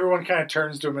scene, everyone kind of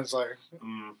turns to him and is like,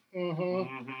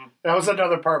 That was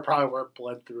another part probably where it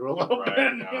bled through a little bit.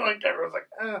 No. Like everyone's like,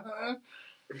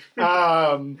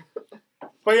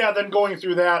 But yeah, then going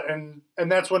through that, and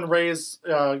that's when Rey's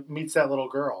meets that little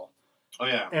girl. Oh,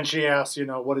 yeah. And she asks,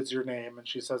 what is your name? And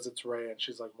she says it's Rey. And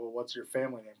she's like, well, what's your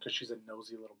family name? Because she's a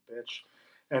nosy little bitch.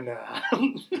 And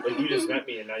like, you just met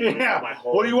me, and now you know my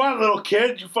whole... What do you want, little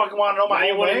kid? You fucking want to know my whole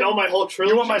name? You want to know my whole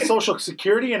trilogy? You want my social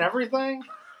security and everything?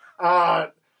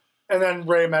 And then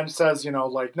Rey says,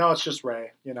 no, it's just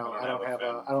Rey. I don't have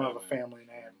a family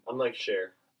name. I'm like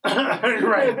Cher.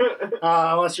 Right.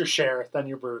 Unless you're Cher, then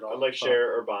you're brutal. I'm like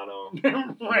Cher Urbano.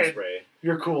 Right. Rey.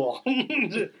 You're cool.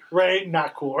 Rey,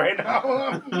 not cool right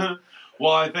now.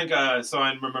 Well, I think, so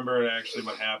I remember actually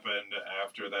what happened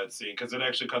after that scene, because it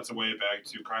actually cuts away back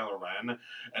to Kylo Ren,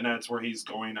 and that's where he's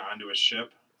going onto a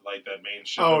ship, like that main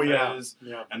ship of his,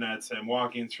 and that's him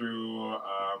walking through,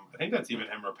 I think that's even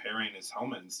him repairing his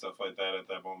helmet and stuff like that at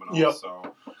that moment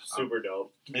also. Super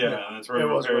dope. Yeah, and that's where he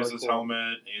repairs his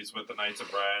helmet. He's with the Knights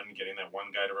of Ren, getting that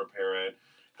one guy to repair it,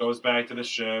 goes back to the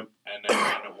ship, and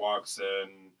then walks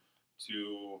in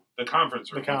to the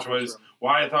conference room, which was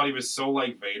why I thought he was so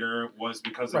like Vader, was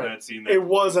because of that scene. It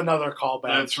was another callback.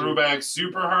 That threw back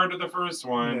super hard to the first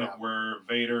one, where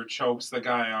Vader chokes the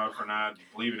guy out for not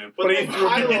believing him. But he threw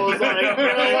it. Was like,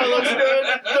 what looks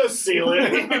good? The ceiling.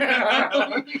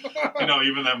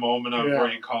 Even that moment of where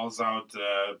he calls out,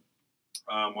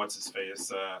 what's his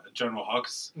face, General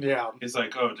Hux. Yeah. He's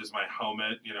like, oh, does my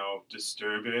helmet,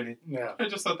 disturb it? Yeah. I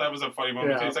just thought that was a funny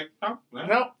moment. Yeah. He's like,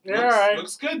 no, you're all right.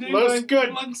 Looks good, dude. Looks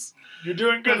good. You're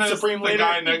doing good, Supreme Leader. The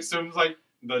guy next to him's like,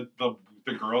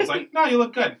 the girl's like, no, you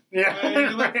look good. Yeah. You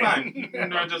look fine.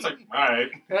 And I'm just like, all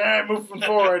right. Moving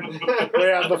forward.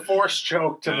 The force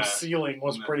choke to the ceiling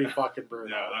was pretty fucking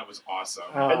brutal. Yeah, that was awesome.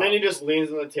 And then he just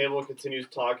leans on the table and continues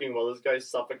talking while this guy's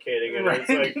suffocating. And it's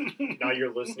like, now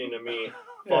you're listening to me.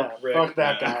 Fuck Rick. Fuck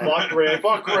that guy. Fuck Rick.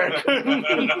 Fuck Rick.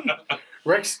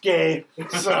 Rick's gay,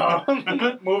 so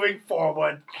moving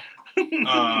forward.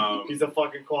 He's a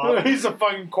fucking quad. He's a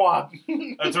fucking quad.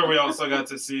 That's where we also got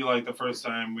to see, like, the first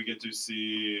time we get to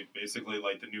see basically,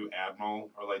 like, the new admiral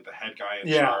or, like, the head guy in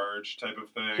charge type of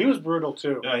thing. He was brutal,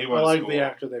 too. Yeah, he was. I like cool. the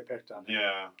actor they picked on.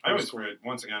 Yeah. I was cool.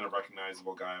 Once again, a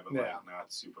recognizable guy, but, like,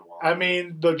 not super well. I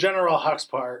mean, the General Hux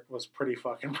part was pretty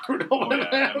fucking brutal. Oh,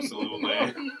 yeah,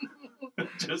 absolutely.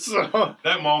 Just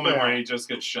that moment where he just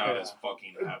gets shot is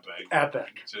fucking epic.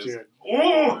 Epic, just, dude.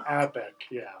 Oh! Epic,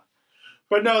 yeah.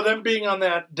 But no, them being on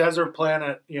that desert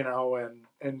planet, you know,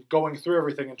 and going through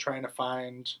everything and trying to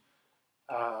find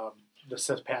the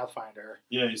Sith Pathfinder.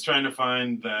 Yeah, he's trying to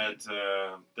find that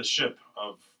the ship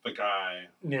of the guy.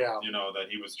 Yeah. You know, that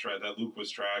he was that Luke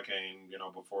was tracking, you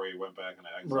know, before he went back into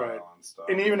exile and stuff.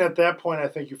 And even at that point, I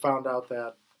think you found out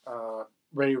that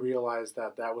Rey realized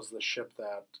that was the ship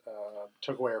that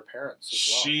took away her parents as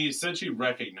well. She said she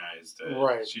recognized it.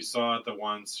 Right. She saw it the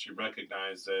once, she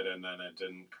recognized it, and then it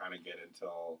didn't kind of get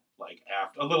until, like,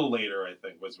 after, a little later, I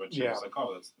think, was when she was like,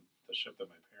 oh, that's the ship that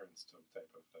my parents took type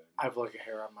of thing. I have, like, a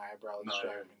hair on my eyebrow that's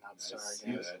driving me nuts. I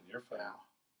see that. You're fine.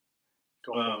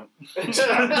 Go for it.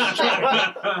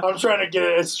 I'm trying to get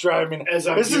it. It's driving me.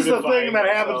 This is the thing that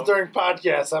happens during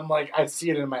podcasts. I'm like, I see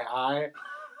it in my eye,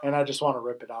 and I just want to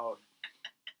rip it out.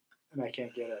 And I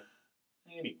can't get it.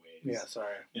 Anyways. Yeah,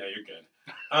 sorry. Yeah, you're good.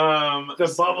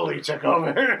 The bubbly took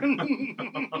over. Is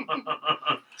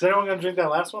anyone going to drink that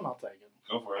last one? I'll take it.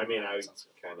 Go for it. I mean, I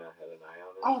kind of had an eye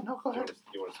on it. Oh, no, go ahead. Do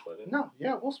you want to split it? No,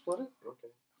 yeah, we'll split it.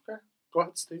 Okay. Go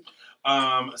ahead, Steve.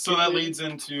 So that leads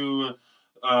into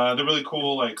the really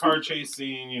cool, like, car chase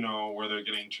scene, you know, where they're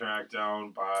getting tracked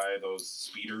down by those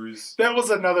speeders. That was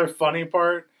another funny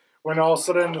part. When all of a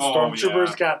sudden the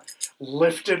stormtroopers got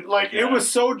lifted. Like, it was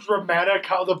so dramatic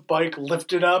how the bike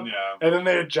lifted up. Yeah. And then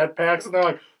they had jetpacks, and they're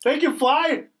like, they can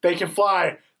fly! They can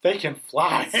fly! They can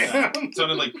fly! It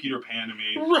sounded like Peter Pan to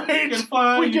me. Right! We can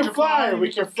fly! We can fly!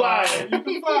 We can fly! You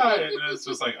can fly! And it's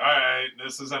just like, alright,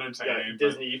 this is entertaining. Yeah,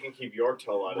 Disney, you can keep your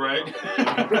toe out of it.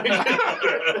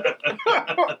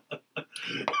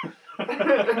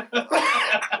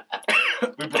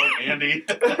 We broke Andy.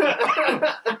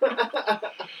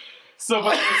 So,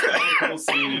 but it's kind of a cool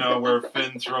scene, you know, where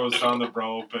Finn throws down the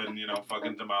rope and, you know,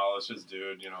 fucking demolishes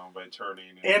dude, you know, by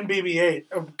turning. And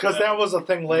BB-8, because that was a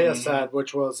thing Leia said,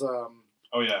 which was,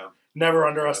 never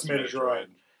underestimate a droid.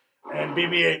 And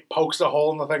BB-8 pokes a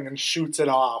hole in the thing and shoots it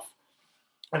off,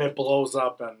 and it blows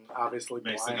up and obviously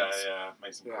makes blinds. the guy,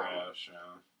 makes him crash.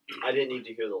 Yeah. I didn't need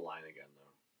to hear the line again,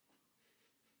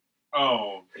 though.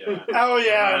 Oh, yeah. Oh,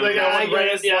 yeah.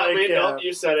 No,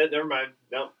 you said it. Never mind.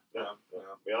 No.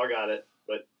 We all got it,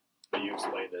 but you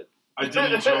explained it. I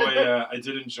did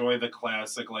enjoy the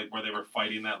classic, like, where they were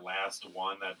fighting that last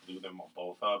one that blew them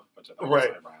both up, which I thought was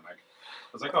ironic.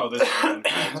 I was like, oh, this one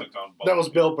took down both. That was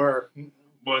Bill Burr.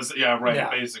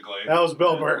 Basically. That was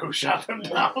Bill Burr who shot them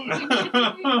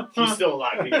down. He's still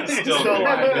alive. He's still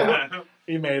alive. Yeah.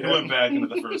 He made it. He went back into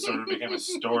the First Order, became a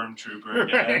stormtrooper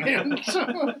again.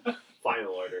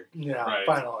 Final Order. Yeah, right.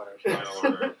 Final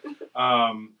Order.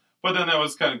 But then that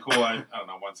was kind of cool. I don't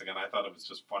know, once again, I thought it was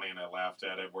just funny and I laughed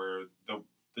at it, where the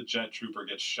jet trooper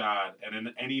gets shot. And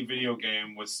in any video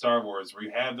game with Star Wars where you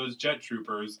have those jet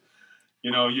troopers, you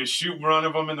know, you shoot one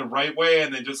of them in the right way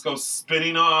and they just go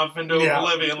spinning off into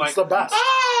oblivion. Like, it's the best.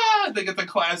 They get the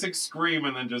classic scream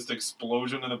and then just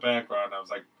explosion in the background. I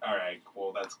was like, all right,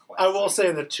 cool, that's classic. I will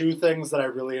say the two things that I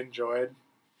really enjoyed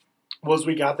was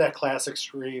we got that classic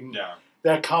scream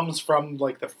that comes from,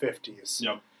 like, the 50s.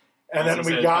 Yep. And then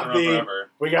we got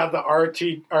the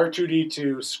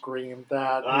R2D2 scream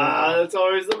that that's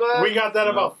always the best. we got that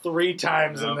about 3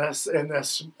 times in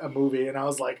this movie, and I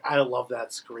was like, I love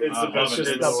that scream. It's the best. It's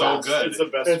just so good. It's the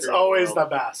best. It's always the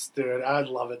best, dude. I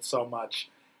love it so much.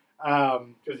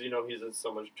 Because you know he's in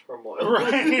so much turmoil.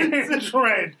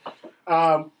 Right.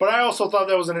 But I also thought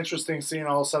that was an interesting scene.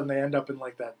 All of a sudden, they end up in,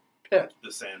 like, that pit,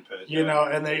 the sand pit, you know,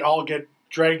 and they all get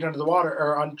dragged under the water,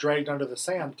 or dragged under the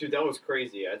sand. Dude, that was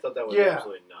crazy. I thought that was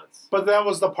absolutely nuts. But that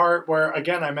was the part where,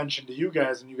 again, I mentioned to you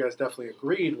guys, and you guys definitely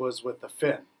agreed, was with with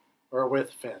Finn.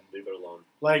 Leave it alone.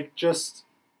 Like, just,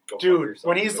 dude,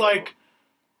 when he's like,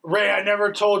 Rey, I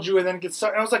never told you, and then gets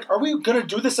stuck. And I was like, are we going to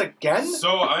do this again? So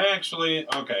I actually,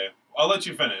 okay, I'll let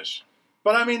you finish.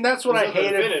 But, I mean, that's what I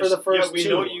hated for the first 2.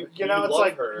 Know you know, it's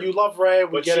like, you love Rey,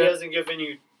 but she hasn't given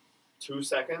you 2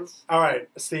 seconds. All right,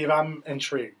 Steve, I'm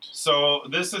intrigued. So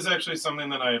this is actually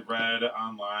something that I read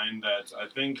online that I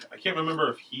can't remember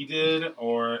if he did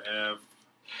or if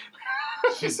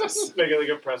Jesus, making like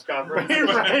a press conference.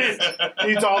 Right.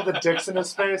 Needs all the dicks in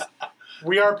his face.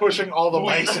 We are pushing all the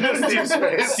mics into Steve's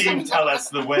face. Steve, tell us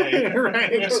the way.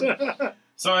 Right.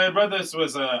 So I read this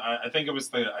was I think it was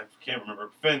I can't remember,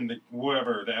 Finn,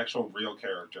 whoever, the actual real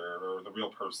character or the real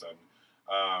person.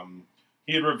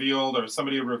 He had revealed, or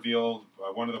somebody had revealed,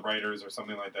 one of the writers or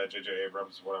something like that, J.J.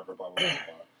 Abrams, whatever, blah, blah, blah,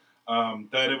 blah.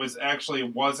 That it was actually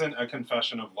wasn't a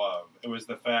confession of love. It was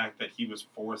the fact that he was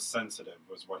force sensitive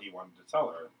was what he wanted to tell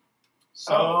her.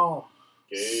 So,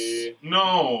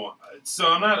 no. So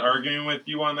I'm not arguing with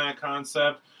you on that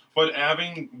concept, but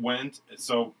having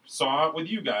saw it with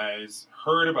you guys,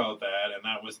 heard about that, and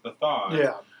that was the thought.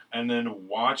 Yeah. And then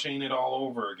watching it all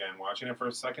over again, watching it for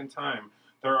a second time,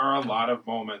 there are a lot of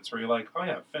moments where you're like, oh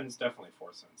yeah, Finn's definitely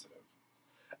force sensitive.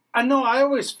 I know. I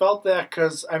always felt that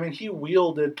because he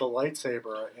wielded the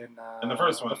lightsaber in the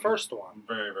first one. The first one,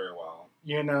 very, very well.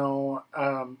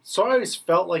 So I always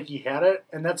felt like he had it,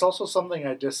 and that's also something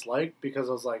I disliked because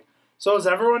I was like, so is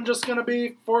everyone just going to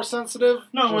be force sensitive?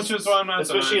 No, which is why I'm not.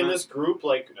 Especially in this group,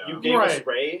 you gave us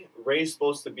Rey. Rey's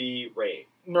supposed to be Rey.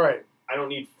 Right. I don't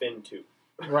need Finn too.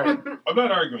 Right. I'm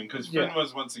not arguing because Finn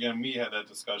was, once again, we had that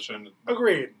discussion.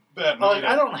 Agreed.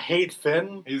 I don't hate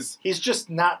Finn. He's just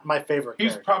not my favorite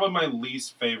character. He's probably my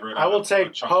least favorite. I will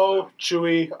take Poe,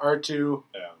 Chewie, R2.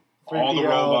 Yeah. All the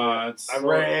robots.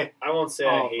 Rey. I won't say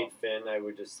I hate Finn. I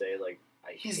would just say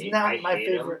he's not my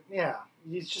favorite. Him. Yeah.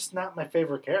 He's just not my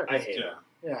favorite character. I hate him.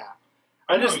 Yeah.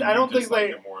 I don't think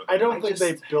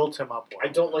they built him up well. I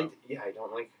don't like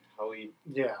how he.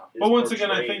 Yeah. But once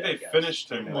again, I think they finished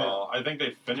him well. I think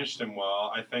they finished him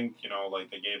well. I think,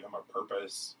 they gave him a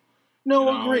purpose.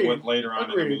 No, agreed. With later on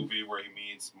in the movie where he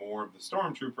meets more of the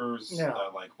stormtroopers that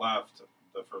left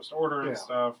the First Order and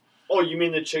stuff. Oh, you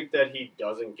mean the chick that he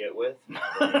doesn't get with?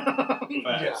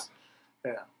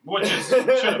 Yeah. Which should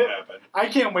have happened. I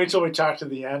can't wait till we talk to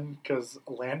the end because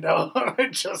Lando.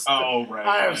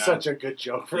 I have such a good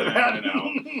joke for that. I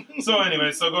know. So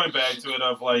anyway, going back to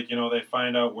it, they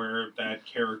find out where that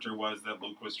character was that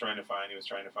Luke was trying to find. He was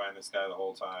trying to find this guy the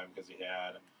whole time because he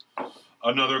had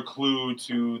another clue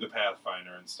to the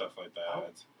Pathfinder and stuff like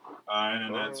that. And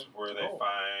then that's where they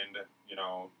find,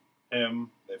 him.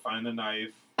 They find the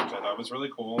knife, which I thought was really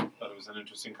cool. Thought it was an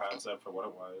interesting concept for what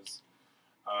it was.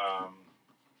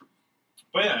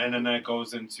 But yeah, and then that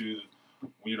goes into,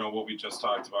 what we just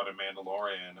talked about in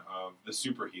Mandalorian of the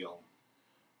super heal.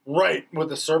 Right, with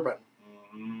the serpent.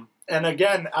 Mm-hmm. And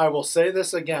again, I will say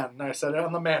this again. I said it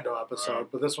on the Mando episode,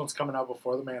 but this one's coming out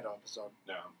before the Mando episode.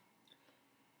 Yeah.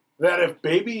 That if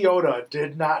Baby Yoda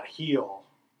did not heal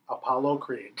Apollo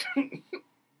Creed,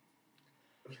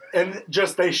 and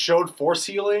just they showed force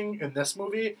healing in this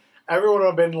movie, everyone would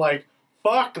have been like,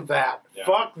 fuck that. Yeah.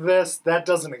 Fuck this. That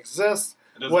doesn't exist.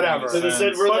 Whatever. So they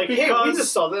said, hey, we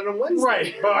just saw that on Wednesday.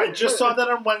 Right, but I just saw that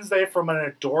on Wednesday from an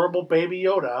adorable Baby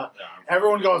Yoda. Yeah.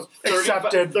 Everyone goes,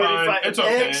 accepted. 35, it's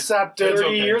okay. Accepted. 30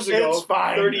 years ago. It's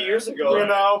fine. 30 years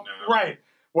ago. Right.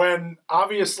 When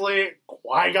obviously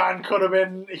Qui-Gon could have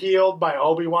been healed by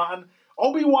Obi-Wan.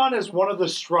 Obi-Wan is one of the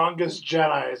strongest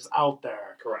Jedis out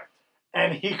there. Correct.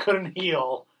 And he couldn't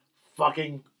heal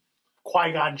fucking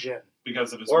Qui-Gon Jinn.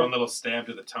 Because of his one little stab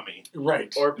to the tummy.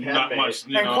 Right. Or not much.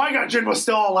 And Qui-Gon Jinn was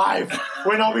still alive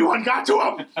when Obi-Wan got to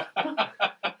him.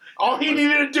 All he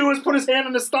needed to do was put his hand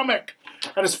in his stomach.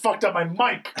 I just fucked up my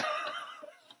mic.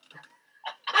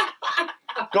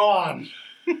 Go on.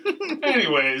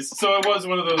 Anyways, so it was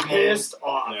one of those moments. Pissed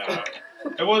off. Yeah.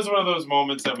 It was one of those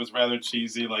moments that was rather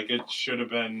cheesy. It should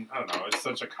have been, I don't know, it's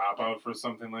such a cop-out for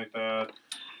something like that.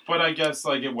 But I guess,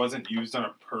 it wasn't used on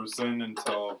a person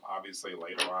until, obviously,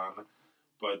 later on.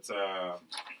 But, I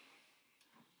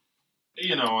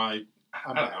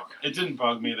don't know. It didn't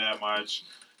bug me that much.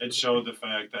 It showed the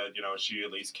fact that, she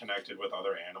at least connected with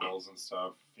other animals and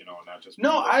stuff, not just...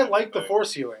 No, I like the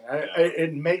force healing.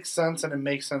 It makes sense, and it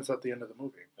makes sense at the end of the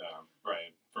movie. Yeah,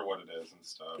 right, for what it is and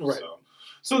stuff. Right.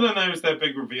 So then there's that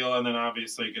big reveal, and then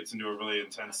obviously it gets into a really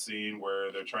intense scene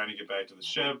where they're trying to get back to the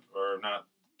ship, or not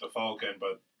the Falcon,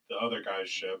 but the other guy's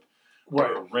ship. Right.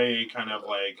 Where Rey kind of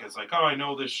is like, oh, I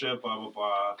know this ship, blah, blah,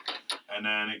 blah. And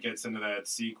then it gets into that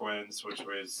sequence, which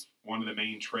was one of the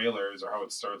main trailers, or how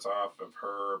it starts off of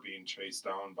her being chased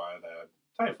down by that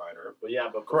TIE fighter. Well, yeah,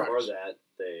 but before that,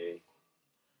 they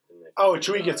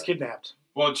Chewie gets kidnapped.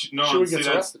 Well, no, Chewie gets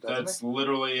arrested, that's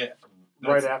literally...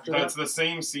 right after that's the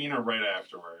same scene or right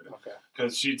afterward. Okay.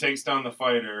 Because she takes down the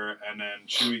fighter, and then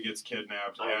Chewie gets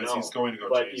kidnapped as he's going to go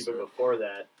chase her. But even before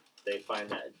that, they find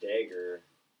that dagger.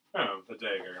 Oh, the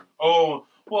dagger. Oh,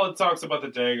 well, it talks about the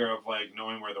dagger of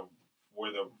knowing where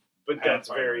the. But that's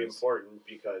very important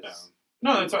because.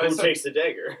 No, that's who takes the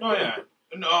dagger? Oh yeah.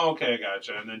 No, okay,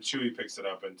 gotcha. And then Chewie picks it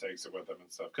up and takes it with him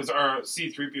and stuff. Because our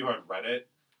C-3PO had read it.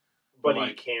 But like,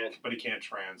 he can't. But he can't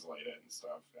translate it and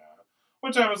stuff. Yeah.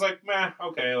 Which I was like, meh,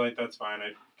 okay, like that's fine.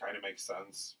 It kind of makes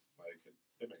sense. Like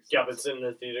it makes sense. Yeah, but sitting in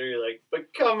the theater, you're like,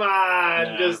 but come on,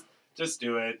 Yeah. Just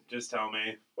do it. Just tell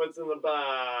me. what's in the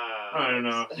box? I don't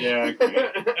know. Yeah, I agree.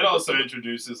 It also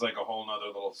introduces like a whole nother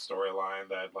little storyline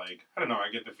that, like, I don't know.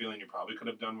 I get the feeling you probably could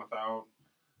have done without,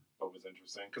 but was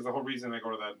interesting because the whole reason they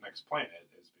go to that next planet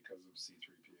is because of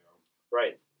C-3PO.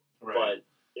 Right. Right. But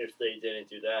if they didn't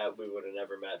do that, we would have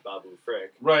never met Babu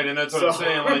Frick. Right, and that's what I'm So-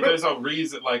 saying. Like, there's a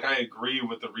reason. Like, I agree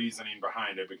with the reasoning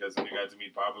behind it because then you got to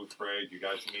meet Babu Frick, you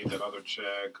got to meet that other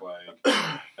chick. Like,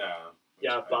 yeah.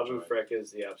 Yeah, which I Babu enjoyed. Frick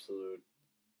is the absolute.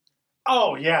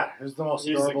 Oh yeah, it was the most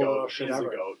He's the adorable little goat. shit He's the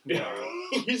ever. goat. Yeah.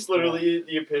 He's literally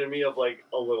the epitome of like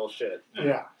a little shit.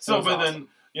 Yeah. So, it was but awesome.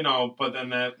 then, but then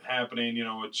that happening,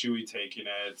 with Chewie taking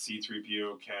it,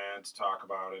 C-3PO can't talk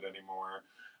about it anymore.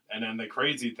 And then the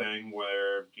crazy thing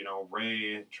where,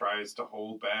 Rey tries to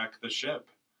hold back the ship.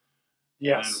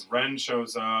 Yes. And Ren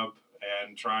shows up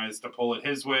and tries to pull it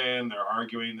his way, and they're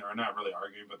arguing. They're not really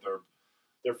arguing, but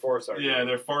They're force arguing. yeah,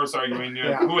 they're force arguing.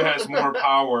 Yeah. Who has more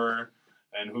power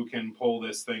and who can pull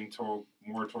this thing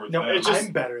more towards No, them. it's just-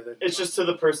 I'm better than It's you. just to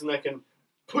the person that can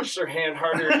push their hand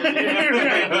harder.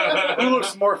 Who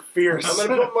looks more fierce? I'm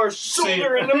gonna put more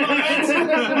shoulder into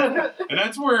mine. And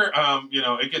that's where,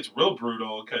 it gets real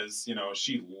brutal because,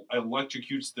 she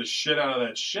electrocutes the shit out of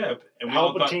that ship. And we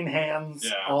all thought, Palpatine hands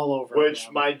Yeah. all over. Which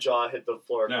him. my jaw hit the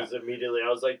floor Yeah. because immediately I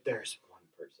was like, "There's one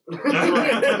person.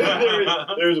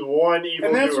 there's one evil."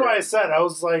 And that's why I said, I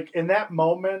was like, in that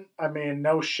moment, I mean,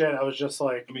 no shit. I was just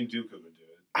like, I mean, Dooku would do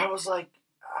it. I was like,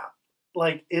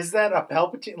 is that a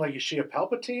Palpatine? Like, is she a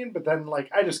Palpatine? But then, like,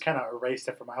 I just kind of erased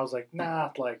it from. I was like,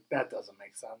 nah, like that doesn't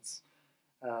make sense,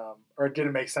 or it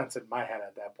didn't make sense in my head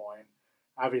at that point.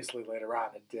 Obviously, later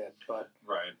on it did, but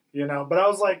Right. But I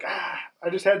was like, I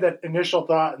just had that initial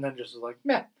thought, and then just was like,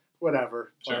 meh,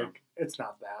 whatever. Sure. Like, it's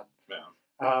not that.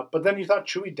 Yeah. But then you thought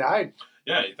Chewie died,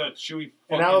 Yeah, you thought Chewie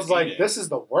and I fucking was like, ate it. this is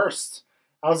the worst.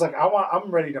 I was like, I'm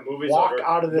ready to Movie's walk over.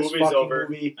 out of this Movie's fucking over.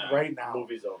 movie Yeah. right now.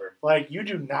 movie's over. Like, you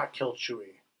do not kill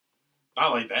Chewie. Not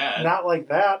like that. Not like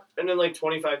that. And in like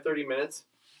 25, 30 minutes,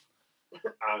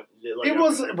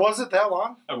 Was it that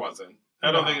long? It wasn't.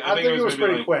 I don't No, think. I think it was maybe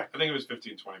pretty quick. I think it was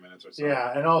 15, 20 minutes or so.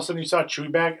 Yeah, and all of a sudden you saw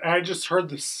Chewie back, and I just heard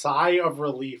the sigh of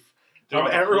relief Throughout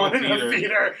of the everyone whole in the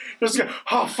theater. Just go,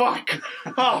 oh fuck,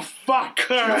 oh fuck.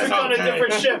 Chewie's on a okay.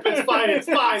 different ship. It's fine. It's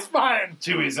fine. It's fine.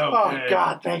 Chewie's Oh okay.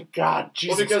 God, thank God,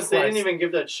 Jesus Well, because Christ. they didn't even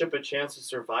give that ship a chance to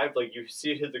survive. Like you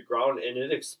see it hit the ground and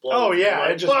it explodes. Oh yeah, You're like,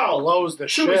 it just wow, blows the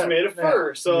Chewie's shit. made of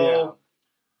fur, so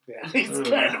yeah, he's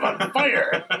kind of on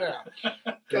fire. Yeah.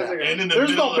 Guys are And in the There's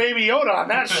middle no Baby Yoda on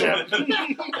that ship.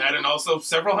 that and also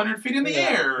several hundred feet in the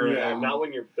Yeah. air. Yeah. not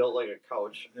when you're built like a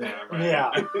couch. Yeah, right.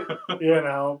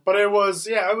 Yeah. But it was,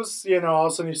 all of a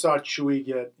sudden you saw Chewie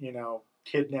get,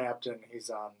 kidnapped and he's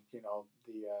on, the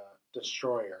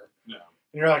destroyer. Yeah.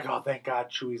 And you're like, oh, thank God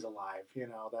Chewie's alive.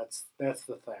 That's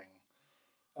the thing.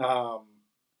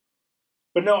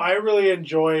 But no, I really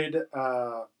enjoyed,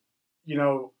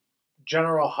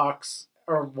 General Hux,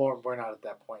 or more, we're not at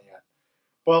that point yet,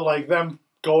 but like them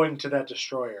going to that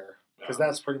destroyer, because Yeah.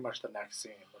 that's pretty much the next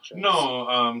scene. Which is,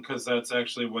 No, because that's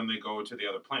actually when they go to the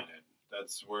other planet.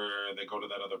 That's where they go to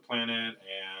that other planet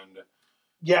and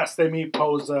yes, they meet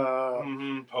Poe's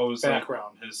pose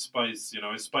background. his spice,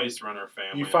 his spice runner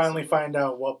family. You finally find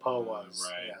out what Poe was.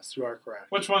 Right. Yes, you are correct.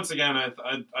 Which once again,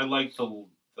 I like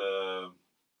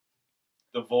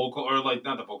the vocal, or like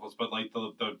not the vocals, but like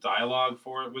the dialogue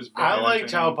for it was. Very I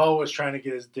liked how entertaining. Poe was trying to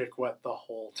get his dick wet the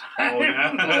whole time. Oh,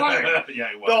 yeah. Like, Yeah,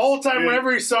 he was. the whole time, Dude.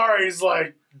 whenever he saw her, he's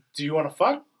like, "Do you want to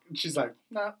fuck?" And she's like,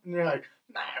 "No." And you're like,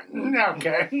 "Nah,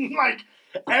 okay." Like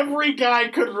every guy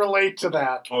could relate to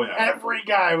that. Oh yeah. Every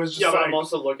guy was just Yeah, but like, I'm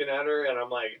also looking at her and I'm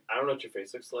like, I don't know what your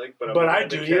face looks like, but I'm But looking I at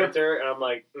the do you. character and I'm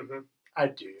like, "I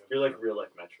do." you're like real life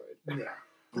Metroid. Yeah.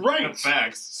 Right.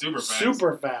 Facts. Super facts.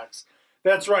 Super facts.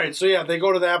 That's right. So yeah, they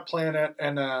go to that planet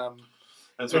and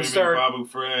That's they when you start- meet Babu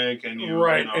Frick and you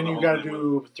right, know, and the you whole got to thing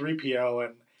do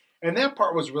 3PO and that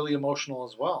part was really emotional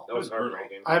as well. That was brutal.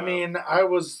 heartbreaking. I mean, I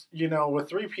was, with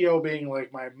 3PO being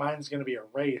like, my mind's going to be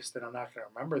erased and I'm not going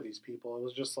to remember these people. It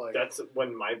was just like, That's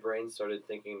when my brain started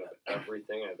thinking of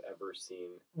everything I've ever seen.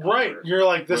 right. ever. You're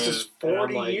like, this With- is and I'm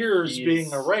 40 like, years he's-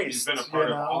 being erased. He's been a part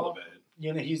of all of it.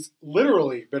 He's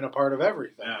literally been a part of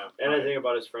everything. Yeah. And right. I think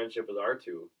about his friendship with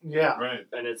R2, Yeah. Right.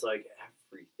 and it's like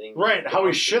everything. Right. How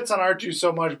he down to- shits on R2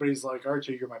 so much, but he's like,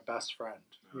 R2, you're my best friend,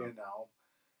 Yeah.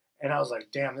 And I was like,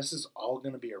 damn, this is all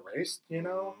going to be erased,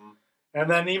 Mhm. And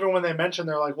then even when they mention,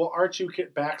 they're like, well,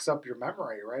 R2 backs up your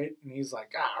memory, right? And he's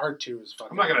like, R2 is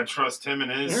fucking... I'm not going to trust him and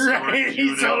his right.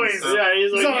 He's always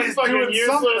fucking doing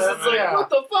useless. something. It's like, what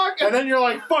the fuck? And then you're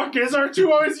like, fuck, is R2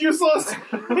 always useless?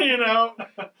 you know?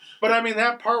 But, I mean,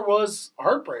 that part was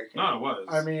heartbreaking. No, it was.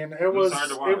 I mean, it was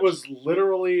hard to watch. it was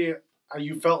literally,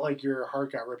 you felt like your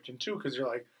heart got ripped in two because you're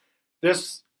like,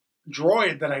 this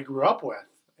droid that I grew up with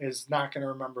is not going to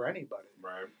remember anybody.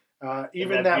 Right.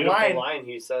 Even that line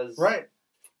he says, right.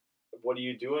 What are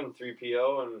you doing,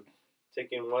 3PO? And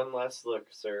taking one last look,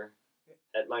 sir,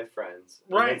 at my friends.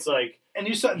 Right. And it's like, and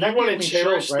you want to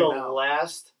cherish the now.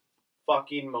 last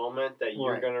fucking moment that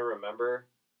you're Right. going to remember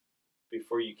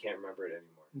before you can't remember it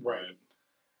anymore. Right.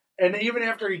 And even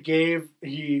after they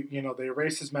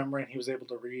erased his memory and he was able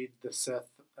to read the Sith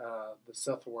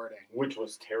wording. Which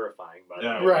was terrifying, by the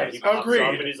Yeah, way. right. He pops Agreed.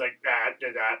 up and he's like,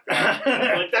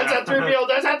 like, that's not 3PO,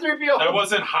 that's not 3PO. That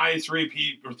wasn't high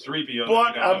 3PO.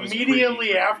 But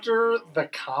immediately after the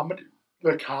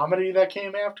comedy that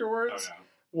came afterwards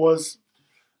was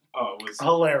it was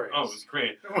hilarious. Oh, it was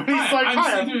great. When he's like,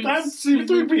 "Hi, I'm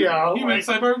C-3PO." Human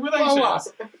cyborg relations.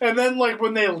 And then, like,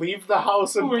 when they leave the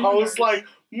house and Poe's like,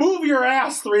 "Move your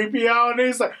ass, 3PO," and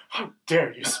he's like, "How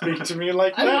dare you speak to me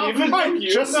like that? I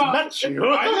just met you."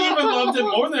 I even loved it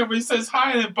more than when he says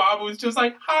hi, and Babu was just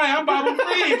like, "Hi, I'm Babu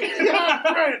Freak." Yeah,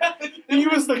 right. He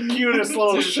was the cutest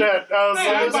little shit. I was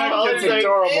like, "That kid's like,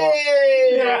 adorable."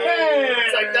 Hey! Yeah, hey!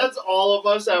 It's like, that's all of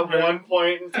us at one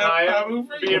point in time. Babu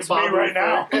Freak. Being It's me Babu right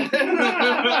now.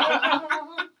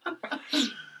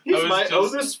 He's my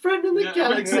oldest friend in the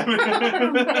galaxy.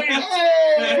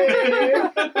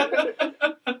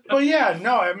 But yeah,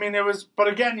 no, I mean it was. But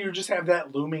again, you just have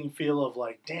that looming feel of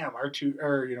like, damn, R2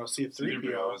 or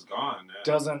C-3PO is gone. Yeah.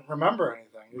 doesn't remember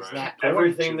anything. He's Right. not going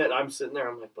Everything to. that I'm sitting there,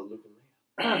 I'm like, but Luke and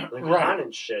Leia, like Right. Han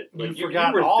and shit. Like You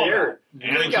forgot were all there.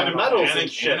 that. You got medals and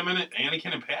shit.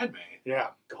 Anakin and Padme. Yeah,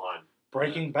 Gone.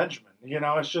 Breaking Benjamin.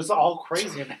 It's just all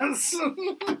craziness.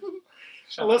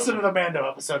 Listen to the Mando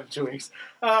episode in 2 weeks.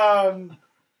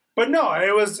 But no,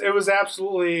 it was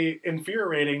absolutely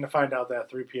infuriating to find out that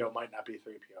 3PO might not be 3PO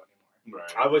anymore.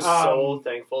 Right. I was so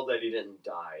thankful that he didn't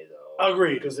die, though.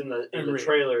 Agreed. Because in the Agreed.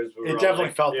 trailers, we were It all definitely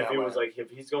like, felt if that it way. was like,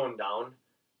 if he's going down,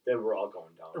 then we're all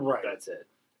going down. Right. That's it.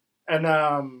 And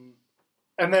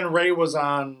then Rey was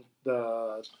on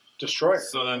the destroyer.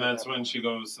 So then that's when she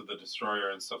goes to the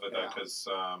destroyer and stuff like that. Yeah. Because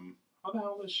how the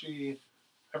hell is she?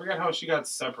 I forgot how she got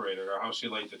separated or how she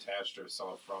detached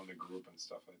herself from the group and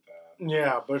stuff like that.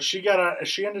 Yeah, but she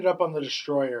ended up on the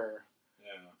destroyer.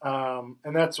 Yeah.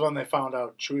 And that's when they found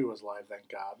out Chewie was alive. Thank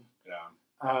God.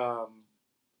 Yeah.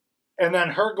 And then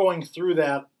her going through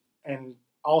that and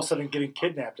all of a sudden getting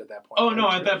kidnapped at that point. Oh no!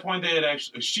 At that point, they had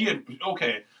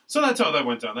okay. So that's how that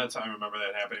went down. That's how I remember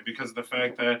that happening because of the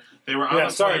fact that they were on. Yeah,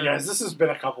 the sorry planet. guys, this has been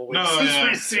a couple weeks No, since yeah.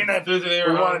 we've seen it. They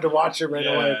We wanted to watch it right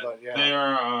away, but yeah.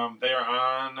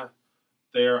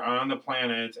 They are on the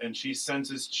planet, and she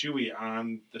senses Chewie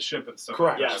on the ship and stuff.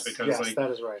 Correct. Like Yes, that because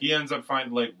that is right. he ends up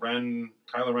finding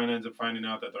Kylo Ren ends up finding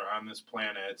out that they're on this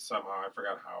planet somehow. I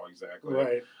forgot how exactly.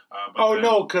 Right. But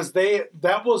no, because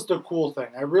that was the cool thing.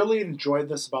 I really enjoyed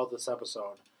this about this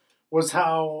episode was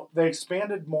how they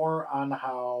expanded more on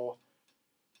how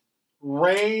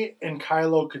Rey and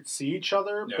Kylo could see each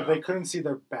other, but they couldn't see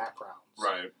their backgrounds.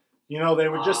 Right. They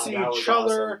would just see each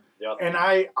other. Awesome. Yep. And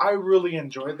I really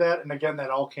enjoyed that. And again, that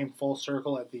all came full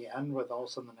circle at the end with all of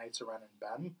a sudden the Knights of Ren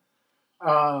and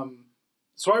Ben.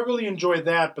 So I really enjoyed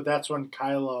that, but that's when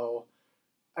Kylo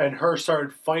and her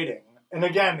started fighting. And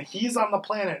again, he's on the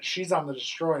planet, she's on the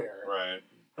destroyer. Right.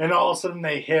 And all of a sudden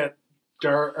they hit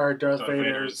Darth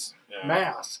Vader's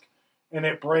mask. And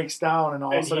it breaks down, and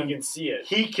all of a sudden he can see it.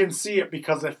 He can see it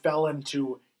because it fell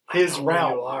into his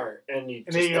realm. You are. And he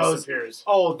goes, disappears.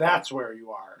 "Oh, that's where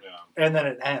you are." Yeah. And then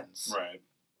it ends. Right.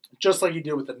 Just like he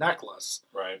did with the necklace.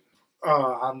 Right.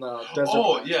 On the desert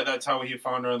planet. Yeah, that's how he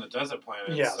found her on the desert planet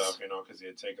and Yes. stuff, because he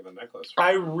had taken the necklace.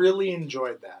 I really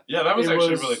enjoyed that. Yeah, that was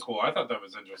actually really cool. I thought that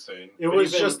was interesting. It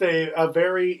was just a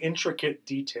very intricate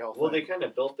detail Well, thing. they kind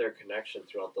of built their connection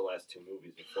throughout the last two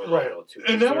movies before Right. that, though, too.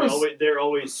 And that they're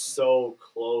always so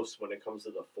close when it comes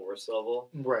to the Force level.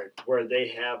 Right. Where they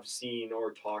have seen or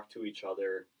talked to each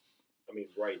other,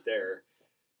 right there,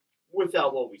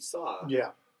 without what we saw.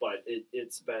 Yeah. But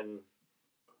it's been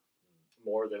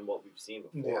more than what we've seen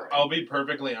before. Yeah. I'll be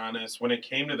perfectly honest. When it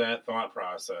came to that thought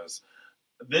process,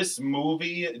 this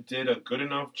movie did a good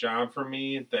enough job for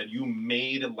me that you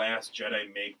made Last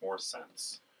Jedi make more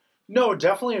sense. No,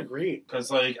 definitely agreed. Because,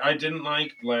 like, I didn't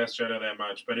like Last Jedi that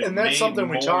much, but And that's made something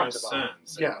we more talked sense. about.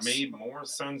 Yes. It made more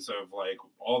sense of, like,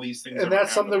 all these things. And that that's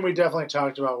were something we happening. definitely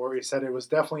talked about where we said it was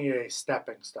definitely a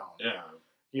stepping stone. Yeah.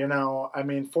 You know, I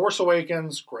mean, Force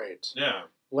Awakens, great. Yeah.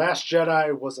 Last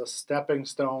Jedi was a stepping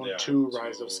stone Yeah, to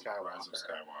Rise of Skywalker. Rise of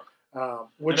Skywalker.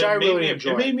 Which I really It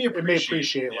enjoyed. made me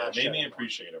appreciate yeah, Last it made Jedi me more.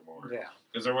 appreciate it more. Yeah.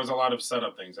 Because there was a lot of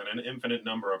setup things and an infinite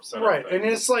number of setup Right, things. and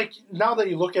it's like, now that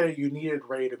you look at it, you needed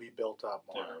Rey to be built up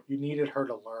more. Yeah. You needed her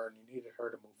to learn. You needed her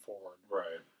to move forward.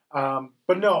 Right.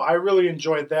 But no, I really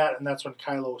enjoyed that, and that's when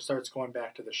Kylo starts going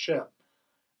back to the ship.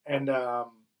 And,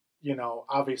 you know,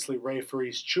 obviously Rey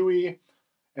frees Chewie,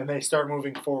 and they start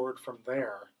moving forward from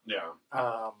there. Yeah.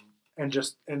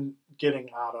 And getting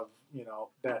out of, you know,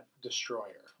 that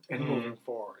destroyer and Mm-hmm. moving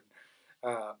forward.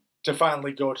 To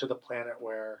finally go to the planet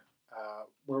where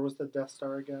was the Death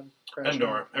Star again? Crashing?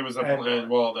 Endor. It was one of the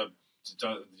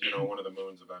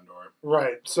moons of Endor.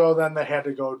 Right. So then they had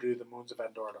to go do the moons of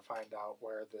Endor to find out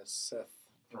where this Sith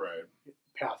Right.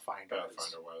 Pathfinder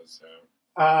was,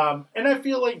 yeah. And I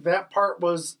feel like that part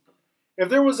was, if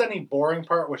there was any boring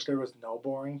part, which there was no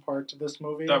boring part to this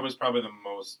movie. That was probably the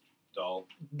most dull.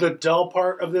 The dull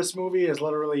part of this movie is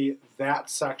literally that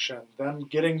section, them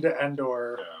getting to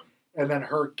Endor, and then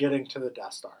her getting to the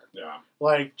Death Star. Yeah.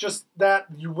 Like, just that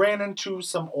you ran into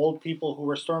some old people who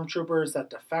were stormtroopers that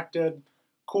defected.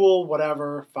 Cool,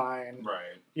 whatever, fine.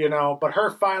 Right. You know, but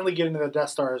her finally getting to the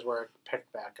Death Star is where it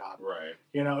picked back up. Right.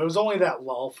 You know, it was only that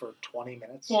lull for 20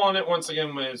 minutes. Well, and it once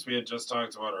again, as we had just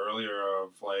talked about earlier, of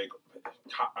like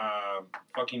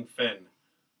fucking Finn.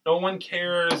 No one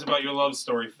cares about your love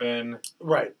story, Finn.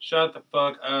 Right. Shut the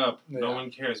fuck up. Yeah. No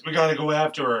one cares. We gotta go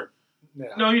after her. Yeah.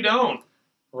 No, you don't.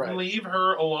 Right. Leave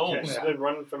her alone. Yeah, she's been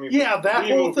running from you. Yeah, that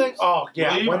whole movies. thing. Oh,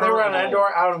 yeah. Leave When they her were on alone.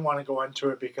 Endor, I don't want to go into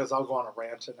it because I'll go on a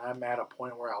rant, and I'm at a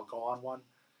point where I'll go on one.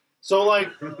 So, like,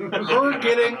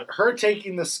 her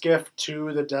taking the skiff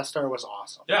to the Death Star was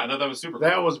awesome. Yeah, no, that was super.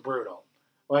 That cool. was brutal.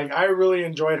 Like, I really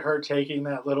enjoyed her taking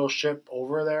that little ship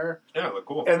over there Yeah, it looked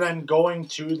cool. and then going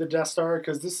to the Death Star,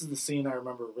 because this is the scene I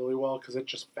remember really well because it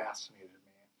just fascinated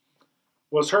me.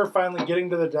 Was her finally getting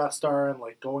to the Death Star and,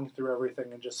 like, going through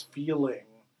everything and just feeling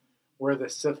where the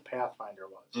Sith Pathfinder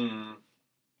was. Mm.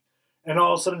 And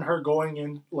all of a sudden her going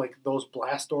in, like, those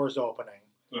blast doors opening.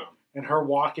 Yeah. And her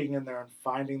walking in there and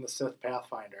finding the Sith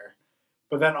Pathfinder.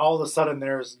 But then all of a sudden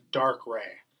there's Dark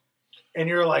Rey. And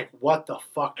you're like, what the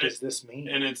fuck does this mean?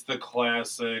 And it's the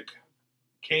classic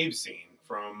cave scene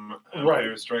from Right.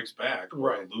 Empire Strikes Back,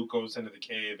 where Right. Luke goes into the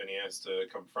cave and he has to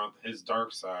confront his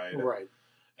dark side. Right.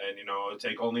 And, you know,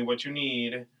 take only what you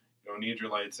need. You don't need your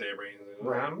lightsaber.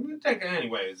 Right. I'm going to take it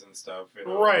anyways and stuff. You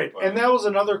know? Right. But- And that was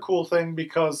another cool thing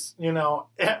because, you know,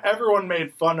 everyone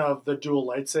made fun of the dual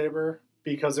lightsaber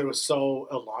because it was so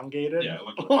elongated. Yeah, it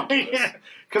looked ridiculous.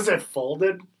 Because it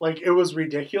folded. Like, it was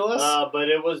ridiculous. But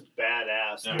it was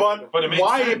badass. Yeah. But it made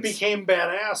why sense. it became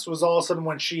badass was all of a sudden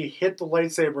when she hit the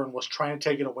lightsaber and was trying to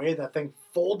take it away, that thing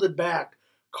folded back,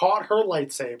 caught her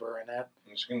lightsaber in it,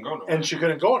 And she couldn't go nowhere. and she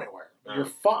couldn't go anywhere. Yeah. You're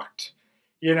fucked.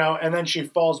 You know, and then she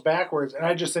falls backwards. And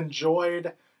I just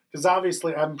enjoyed, because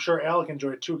obviously I'm sure Alec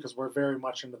enjoyed it too, because we're very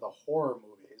much into the horror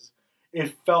movies.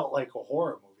 It felt like a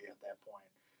horror movie at that point.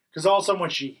 Because all of a sudden when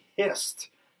she hissed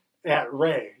at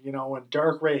Rey, you know, when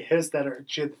Dark Rey hissed at her,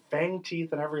 she had fang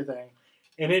teeth and everything,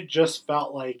 and it just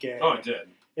felt like a... Oh, it did.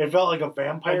 It felt like a A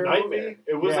vampire nightmare. movie.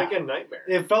 It was Yeah. like a nightmare.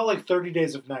 It felt like 30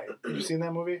 Days of Night. Have you seen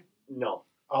that movie? No.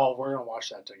 Oh, we're going to watch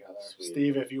that together. Sweet.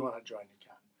 Steve, if you want to join, you can.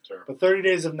 Sure. But 30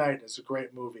 Days of Night is a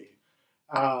great movie.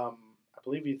 I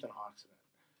believe Ethan Hawke's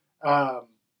in it.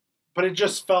 But it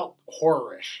just felt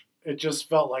horror-ish. It just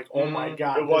felt like, oh my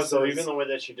God. It was, this though. is- Even the way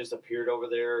that she just appeared over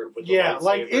there with the Yeah,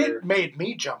 like, lightsaber. it made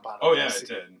me jump out of Oh, my yeah, seat.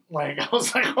 it did. Like, I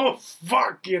was like, oh,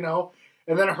 fuck, you know?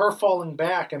 And then her falling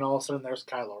back, and all of a sudden there's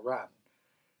Kylo Ren.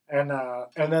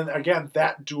 And then, again,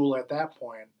 that duel at that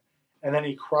point, and then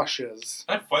he crushes.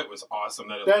 That fight was awesome.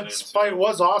 That, it led That into. fight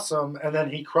was awesome, and then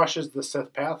he crushes the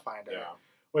Sith Pathfinder. Yeah.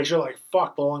 Which you're like,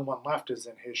 fuck, the only one left is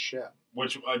in his ship.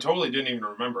 Which I totally didn't even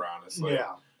remember, honestly.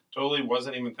 Yeah. Totally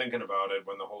wasn't even thinking about it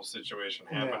when the whole situation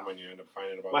happened, Yeah. when you end up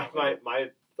finding about My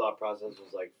thought process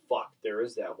was like, fuck, there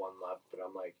is that one left. But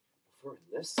I'm like, if we're in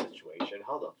this situation,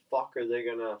 how the fuck are they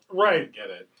going to... Right. Get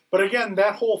it. But again,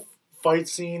 that whole fight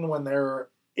scene when they're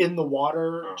in the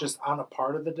water, Oh. just on a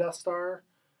part of the Death Star.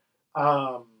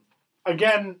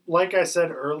 Again, like I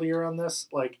said earlier on this,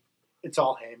 like, it's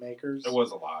all haymakers. It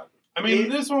was a lot. I mean,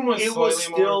 this one was It slightly was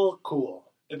still cool.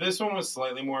 more... This one was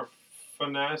slightly more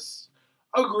finesse.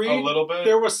 Agreed. A little bit.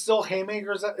 There was still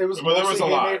haymakers. It was But there was a mostly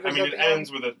lot. haymakers I mean, at it the end.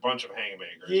 ends with a bunch of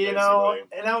haymakers, You know,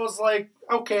 basically. and I was like,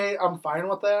 okay, I'm fine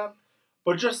with that.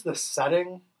 but just the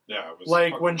setting. Yeah, it was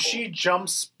Like when cool. she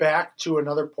jumps back to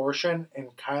another portion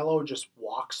and Kylo just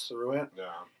walks through it.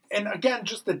 Yeah. And again,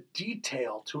 just the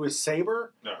detail to his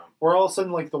saber, Yeah. where all of a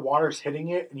sudden like the water's hitting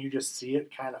it and you just see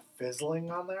it kind of fizzling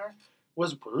on there,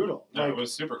 was brutal. No, like it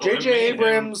was super cool. J.J.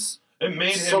 Abrams, It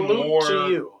made him salute more. to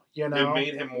you. You know, It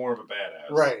made him more of a badass.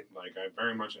 Right. Like I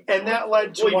very much enjoyed. And that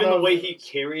led to Well, even one the of- way he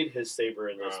carried his saber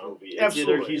in this movie. It's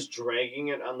Absolutely. either he's dragging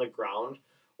it on the ground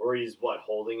or he's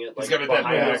holding it like He's got it that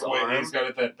behind his back way. arm. He's got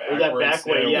it that Or backwards. that back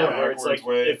way, yeah, where it's like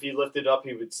way. if he lifted up,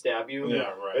 he would stab you. Yeah,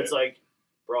 right. It's like,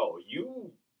 bro,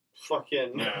 you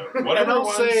fucking. Yeah. And Whatever I'll it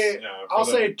was, say, yeah, I'll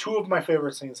for say the- two of my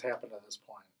favorite scenes happened at this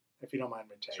point, if you don't mind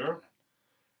me taking Sure. it.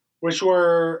 Which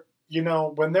were, you know,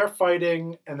 when they're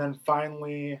fighting, and then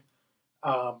finally,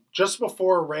 just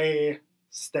before Rey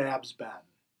stabs Ben,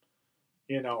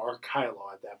 you know, or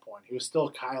Kylo at that point. He was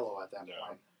still Kylo at that Yeah.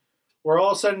 point. Where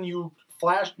all of a sudden you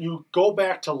go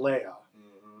back to Leia,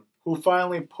 Mhm. who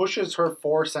finally pushes her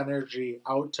Force energy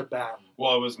out to Ben.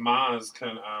 Well, it was Maz.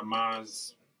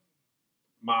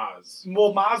 Maz.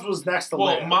 Well, Maz was next to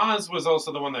Well, Leia. Maz was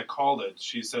also the one that called it.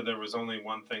 She said there was only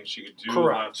one thing she could do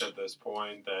Correct. left at this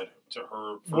point that to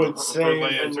her Would for save-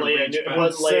 Leia and to Leia reach knew- Ben. it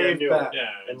was Leia Save knew. Ben. Yeah,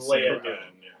 And save Leia Ben,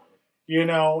 knew. yeah. You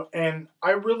know, and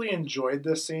I really enjoyed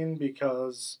this scene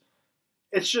because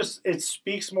it's just, it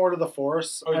speaks more to the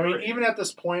Force. Oh, I mean, great. even at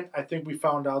this point, I think we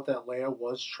found out that Leia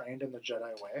was trained in the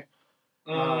Jedi way.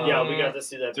 Yeah, we got to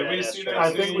see that. Did we badass see training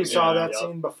that I think we saw Yeah. that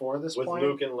scene before this with point.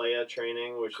 Luke and Leia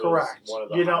training, which Correct. was one of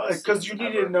the You know, hottest because you scenes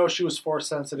needed ever. to know she was Force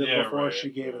sensitive Yeah, before right. she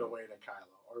gave it away to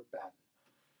Kylo or Ben.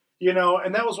 You know,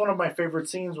 and that was one of my favorite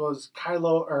scenes was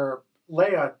Kylo or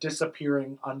Leia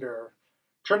disappearing under,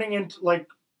 turning into like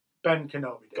Ben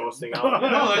Kenobi did. Ghosting out.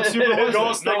 No, that super wasn't.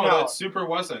 Ghosting No, out. that super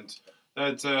wasn't.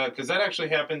 That because that actually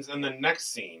happens in the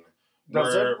next scene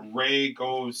Does where Rey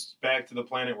goes back to the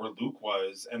planet where Luke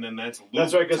was, and then that's Luke.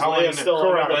 That's right, because telling Leia's him- still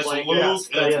under the That's blanket. Luke. Yes,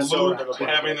 that's Leia's Luke under the blanket.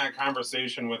 having that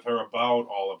conversation with her about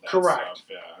all of that Correct. stuff.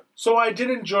 Yeah. So I did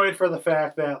enjoy it for the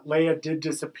fact that Leia did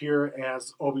disappear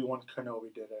as Obi-Wan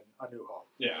Kenobi did in A New Hope.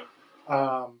 Yeah.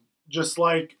 Just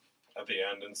like At the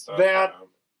end and stuff. That- yeah.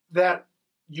 that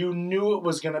you knew it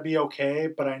was going to be okay,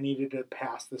 but I needed to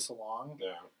pass this along.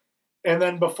 Yeah. And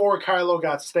then before Kylo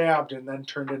got stabbed and then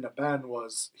turned into Ben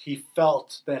was he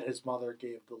felt that his mother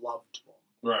gave the love to him.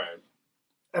 Right.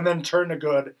 And then turned to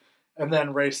good, and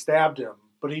then Rey stabbed him,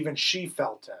 but even she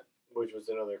felt it. Which was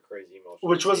another crazy emotional.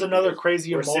 Which was scene another because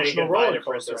crazy we're saying emotional goodbye roller to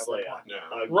coaster Princess at that Leia. point.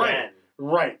 Yeah. Again. Right.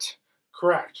 Right.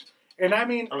 Correct. And I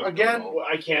mean, That was again, brutal.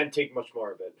 I can't take much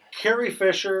more of it. Carrie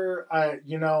Fisher,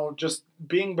 you know, just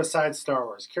being beside Star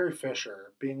Wars, Carrie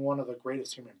Fisher being one of the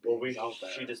greatest human Well, beings out there.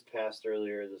 she just passed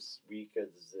earlier this week.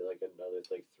 It's like another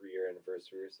 3-year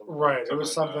anniversary or something. Right, it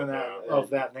was Something something like that, that, of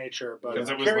that nature. But Because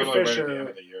it was Carrie literally right at the Fisher end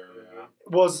of the year. Yeah.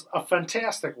 was a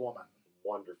fantastic woman,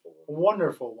 Wonderful. a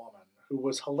wonderful woman who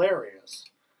was hilarious,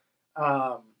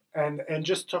 and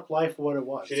just took life what it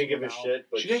was. She didn't give you a know? shit,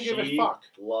 but she didn't give a fuck.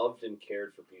 Loved and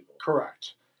cared for people.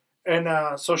 Correct.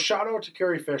 And so shout out to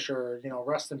Carrie Fisher. You know,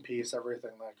 rest in peace.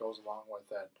 Everything that goes along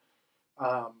with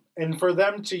it. And for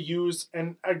them to use,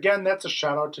 and again, that's a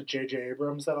shout out to J.J.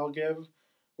 Abrams that I'll give,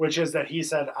 which is that he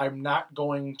said, I'm not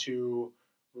going to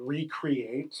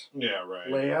recreate Yeah, right.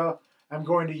 Leia. I'm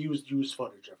going to use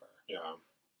footage of her. Yeah.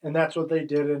 And that's what they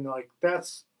did. And like,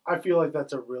 I feel like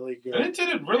that's a really good, And it did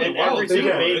it really And well, everything too.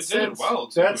 made It did it sense. well,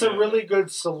 too. that's yeah. a really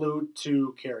good salute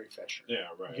to Carrie Fisher. Yeah,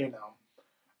 right. You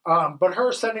know, but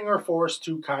her sending her Force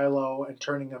to Kylo and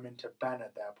turning him into Ben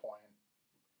at that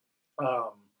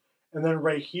point, and then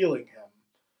Rey healing him.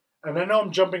 And I know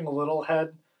I'm jumping a little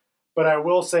ahead, but I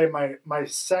will say my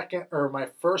second or my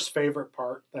first favorite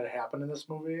part that happened in this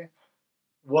movie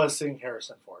was seeing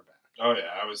Harrison Ford back. Oh, yeah.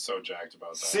 I was so jacked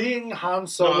about that. Seeing Han no,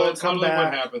 Solo that's come literally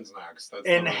what back happens next. That's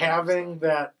and literally what having happens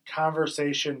that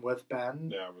conversation with Ben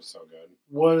next. Yeah, it was so good.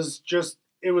 was just,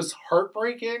 it was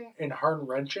heartbreaking and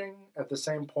heart-wrenching at the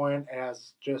same point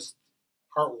as just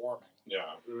heartwarming. Yeah.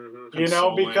 Mm-hmm. You know,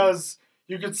 Consoling. because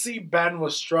you could see Ben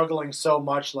was struggling so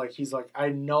much. Like, he's like, I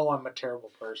know I'm a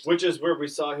terrible person. Which is where we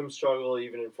saw him struggle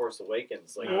even in Force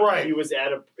Awakens. Like, Right. He was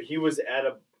at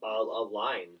a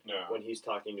line Yeah. when he's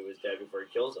talking to his dad before he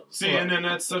kills him. See, and then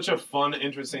that's such a fun,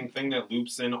 interesting thing that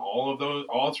loops in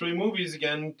all three movies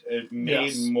again. It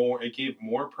made Yes. it gave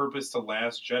more purpose to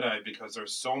Last Jedi because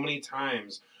there's so many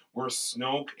times where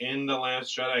Snoke in The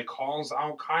Last Jedi calls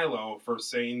out Kylo for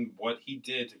saying what he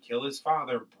did to kill his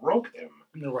father broke him.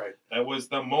 Right. That was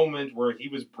the moment where he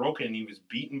was broken. He was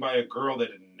beaten by a girl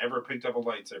that had never picked up a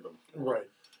lightsaber before. Right.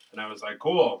 And I was like,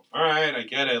 cool. All right, I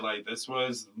get it. Like, this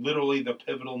was literally the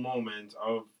pivotal moment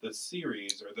of the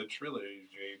series or the trilogy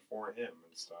for him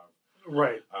and stuff.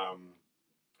 Right.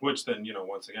 Which then,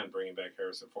 once again, bringing back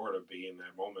Harrison Ford of being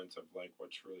that moment of like what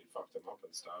truly fucked him up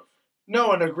and stuff.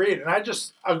 No, and agreed. And I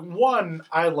just, I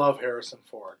love Harrison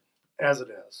Ford as it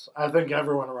is. I think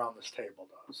everyone around this table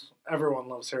does. Everyone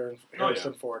loves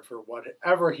Harrison Ford for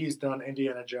whatever he's done.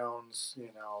 Indiana Jones,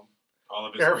 all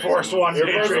of his Air Force One,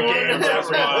 games,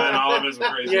 all of his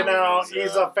crazy movies,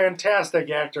 he's a fantastic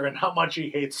actor, and how much he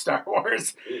hates Star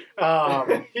Wars.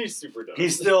 He's super dumb. He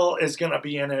still is going to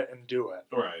be in it and do it.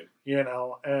 Right.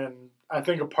 And I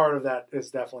think a part of that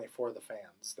is definitely for the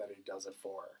fans that he does it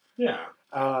for. Yeah.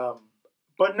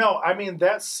 But no, I mean,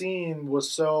 that scene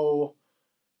was so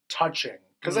touching.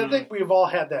 Because I think we've all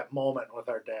had that moment with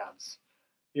our dads.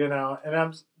 And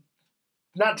I'm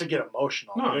not to get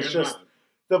emotional. No, it's just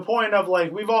the point of,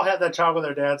 like, we've all had that talk with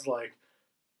our dads, like,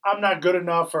 I'm not good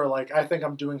enough, or, like, I think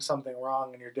I'm doing something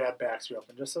wrong, and your dad backs you up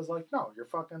and just says, like, no,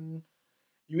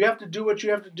 you have to do what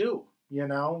you have to do,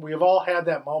 We've all had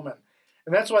that moment.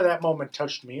 And that's why that moment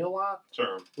touched me a lot.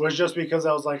 Sure. Was just because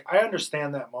I was like, I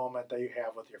understand that moment that you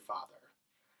have with your father.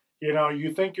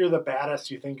 You think you're the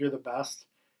baddest, you think you're the best,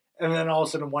 and then all of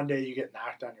a sudden one day you get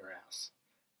knocked on your ass.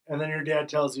 And then your dad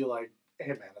tells you, like, hey,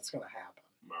 man, it's going to happen.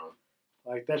 Wow.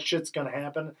 Like, that shit's going to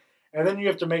happen. And then you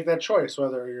have to make that choice,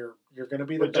 whether you're going to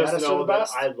be the baddest or the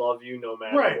best. I love you no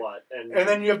matter what. And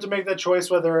then you have to make that choice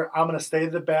whether I'm going to stay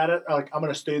the baddest, I'm going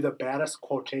to stay the baddest,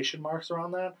 quotation marks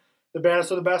around that, the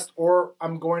baddest or the best, or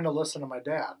I'm going to listen to my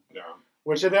dad. Yeah.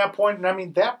 Which at that point, and I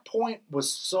mean, that point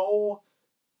was so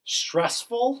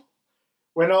stressful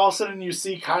when all of a sudden you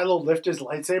see Kylo lift his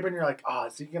lightsaber and you're like,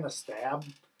 is he going to stab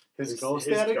his ghost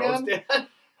dad again?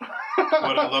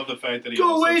 But I love the fact that he Go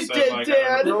also away, said, dead like,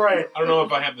 dad. I don't know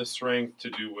if I have the strength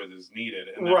to do what is needed.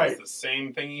 And that was the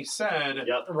same thing he said.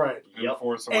 Yep. Right. In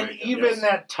Force Awakens. And even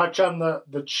that touch on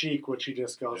the cheek, which he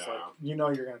just goes like, you're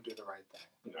going to do the right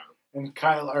thing. Yeah. And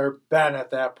Ben at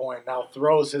that point now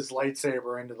throws his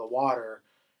lightsaber into the water.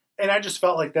 And I just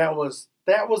felt like that was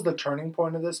the turning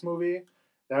point of this movie.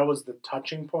 That was the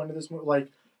touching point of this movie. Like,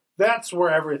 that's where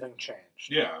everything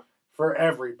changed. Yeah. For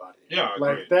everybody. Yeah,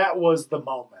 like, agreed. that was the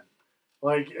moment.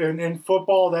 Like, in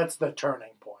football, that's the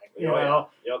turning point. You know?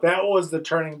 Yep. That was the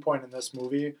turning point in this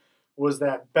movie, was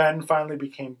that Ben finally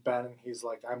became Ben, and he's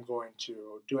like, I'm going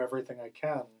to do everything I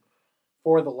can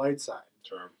for the light side.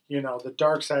 Sure. The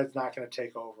dark side's not going to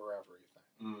take over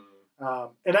everything.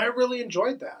 Mm. And I really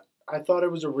enjoyed that. I thought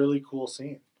it was a really cool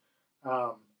scene.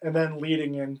 And then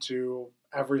leading into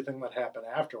everything that happened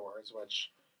afterwards, which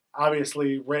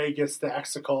obviously Rey gets the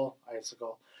icicle,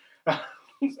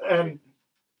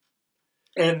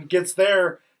 and gets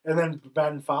there, and then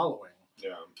Ben following.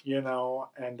 Yeah.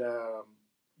 And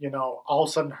all of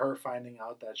a sudden her finding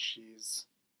out that she's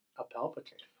a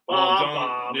Palpatine.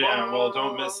 Well,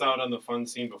 don't miss out on the fun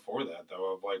scene before that,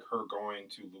 though, of, like, her going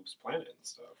to Luke's planet and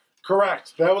stuff.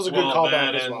 Correct. That was a good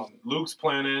callback as well. Luke's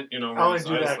planet, I only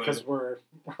do that because we're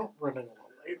running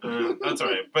a little late. That's all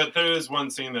right. But there is one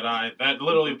scene that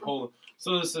literally pulled.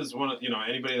 So this is one of,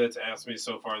 anybody that's asked me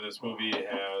so far, this movie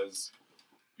has,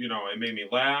 it made me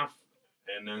laugh,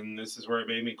 and then this is where it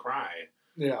made me cry.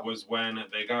 Yeah. Was when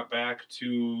they got back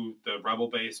to the Rebel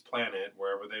base planet,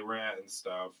 wherever they were at and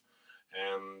stuff,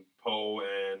 and Poe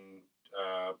and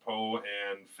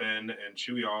Finn and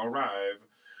Chewie all arrive.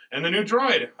 And the new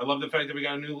droid. I love the fact that we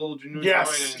got a new droid.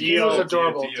 Yes, Dio was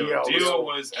adorable. Dio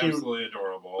was absolutely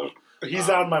adorable. He's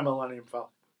on my Millennium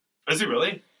Falcon. Is he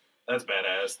really? That's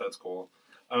badass. That's cool.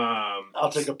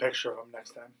 I'll take a picture of him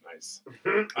next time. Nice.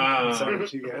 Send it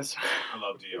to you guys. I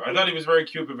love Dio. I thought he was very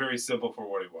cute, but very simple for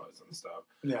what he was and stuff.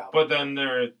 Yeah. But then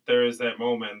there is that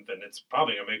moment, and it's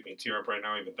probably going to make me tear up right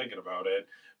now even thinking about it,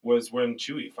 was when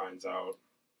Chewie finds out.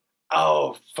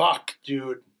 Oh, fuck,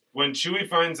 dude. When Chewie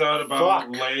finds out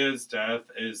about Leia's death,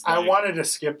 I wanted to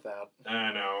skip that.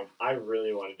 I know. I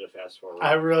really wanted to fast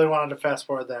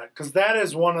forward. That because that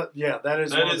is one of that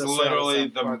is literally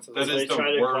the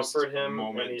worst comfort him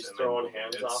moment. And he's throwing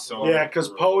hands off. So because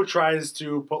Poe tries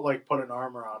to put an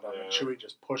arm around him, and Chewie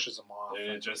just pushes him off. And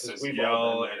it just says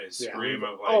yell and a scream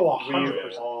of like, 100%.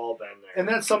 We've all been there, and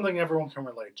that's something everyone can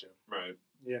relate to. Right.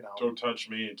 Don't touch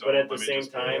me. But at the same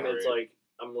time, it's like,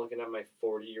 I'm looking at my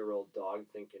 40-year-old dog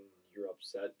thinking you're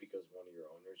upset because one of your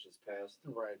owners just passed.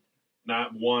 Right.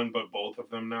 Not one, but both of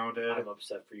them now did. I'm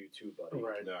upset for you too, buddy.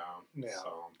 Right. Yeah.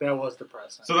 So. That was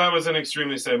depressing. So that was an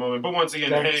extremely sad moment. But once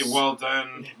again, hey, well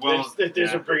done. Well,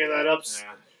 thanks for bringing that up.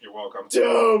 Yeah, you're welcome.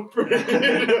 Don't bring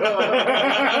it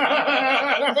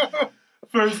up.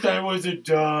 First I was a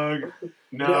dog.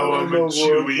 Now I'm a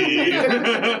Chewie.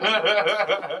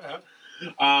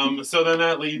 So then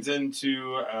that leads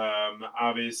into,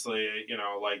 obviously,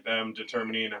 like them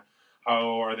determining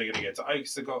how are they going to get to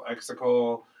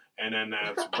Exegol? And then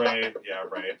that's Rey. Yeah,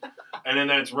 right. And then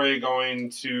that's Rey going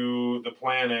to the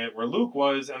planet where Luke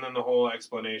was, and then the whole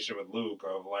explanation with Luke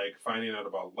of like finding out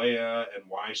about Leia and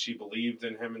why she believed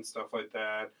in him and stuff like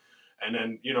that. And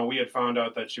then, you know, we had found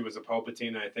out that she was a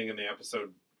Palpatine, I think, in the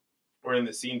episode or in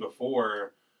the scene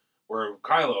before where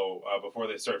Kylo, before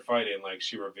they start fighting, like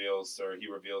he reveals to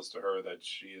her that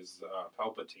she is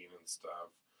Palpatine and stuff.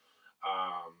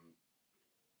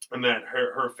 And that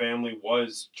her family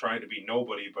was trying to be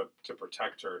nobody, but to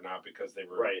protect her, not because they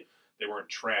weren't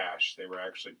trash. They were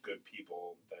actually good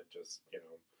people that just, you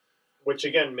know. Which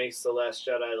again makes The Last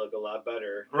Jedi look a lot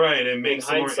better. Right, it makes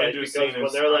it more interesting.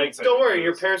 Because when they're like, don't worry,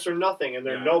 your parents are nothing and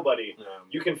they're nobody. Yeah.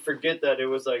 You can forget that it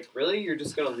was like, really? You're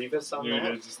just going to leave us on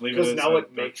that? Because now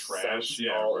it makes sense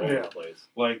all over the place.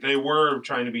 Like, they were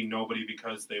trying to be nobody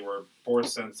because they were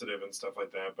Force sensitive and stuff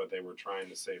like that, but they were trying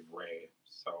to save Rey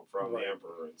from the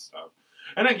Emperor and stuff.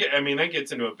 And that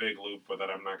gets into a big loop that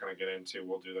I'm not going to get into.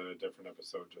 We'll do that in a different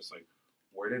episode. Just like,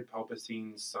 where did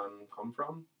Palpatine's son come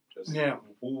from?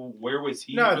 Where was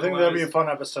he? No, I think that'd be a fun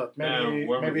episode. Maybe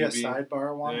a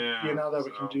sidebar one, that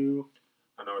we can do.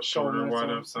 I know, a shorter one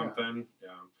of something. Yeah.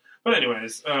 But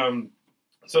anyways,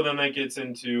 so then that gets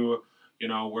into, you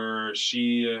know, where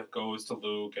she goes to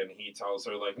Luke and he tells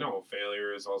her, like, no,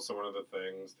 failure is also one of the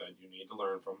things that you need to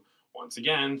learn from. Once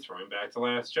again, throwing back to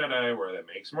Last Jedi, where that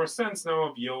makes more sense now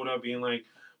of Yoda being like,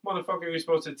 motherfucker, you're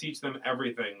supposed to teach them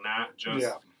everything, not just...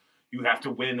 Yeah. You have to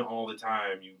win all the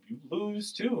time. You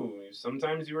lose too.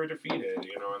 Sometimes you are defeated,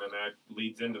 you know, and then that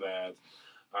leads into that.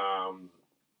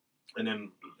 And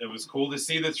then it was cool to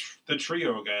see the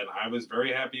trio again. I was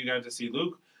very happy you got to see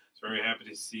Luke. I was very happy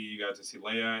to see you got to see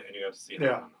Leia and you got to see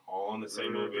Han all in the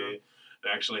same movie.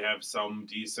 And actually have some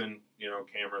decent, you know,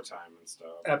 camera time and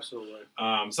stuff. Absolutely.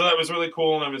 So that was really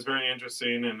cool and that was very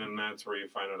interesting. And then that's where you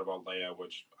find out about Leia,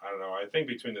 which, I don't know, I think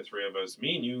between the three of us,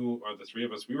 me and you, or the three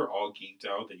of us, we were all geeked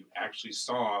out that you actually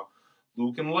saw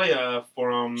Luke and Leia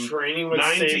from training with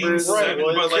sabers, right?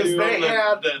 Because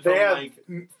they had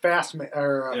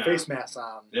face masks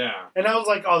on. Yeah, and I was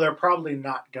like, oh, they're probably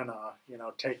not gonna, you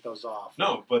know, take those off.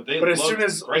 No, but as soon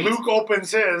as Luke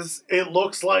opens his, it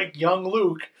looks like young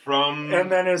Luke and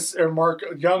then Mark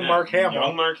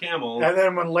Hamill, and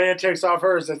then when Leia takes off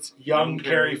hers, it's young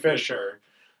Carrie Fisher.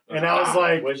 And I was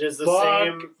like, which is the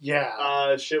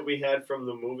same shit we had from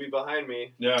the movie behind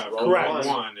me. Yeah, correct.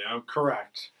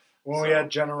 Correct. When we had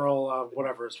General,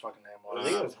 whatever his fucking name was. I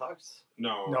think it was Hux.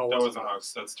 No, that wasn't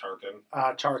Hux. That's Tarkin.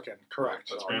 Tarkin, correct.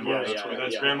 That's Grand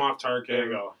Moff Tarkin. There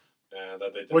you go. Yeah,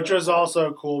 that they did which was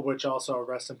also cool, also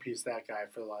rest in peace that guy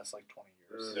for the last, 20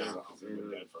 years. Yeah, he's been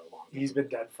dead for a long time. He's been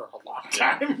dead for a long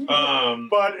time.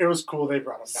 But it was cool they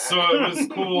brought him back. So it was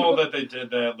cool that they did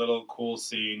that little cool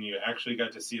scene. You actually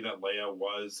got to see that Leia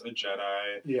was a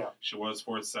Jedi. Yeah. She was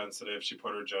Force sensitive. She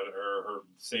put her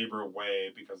saber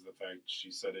away because of the fact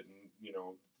she said it, you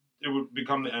know, it would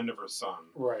become the end of her son.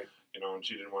 Right. You know, and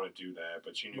she didn't want to do that,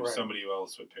 but she knew somebody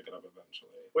else would pick it up eventually.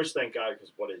 Which, thank God,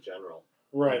 because what a general.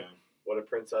 Right. Yeah. What a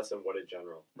princess and what a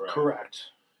general. Right.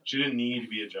 Correct. She didn't need to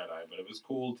be a Jedi, but it was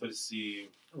cool to see.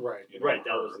 Right. You know, right.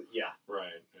 That was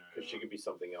Right. Because she could be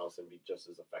something else and be just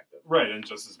as effective. Right, and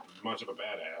just as much of a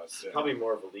badass. Yeah. Probably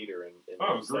more of a leader in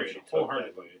great,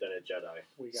 wholeheartedly than a Jedi.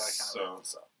 We got to kind of wrap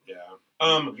this up. Yeah.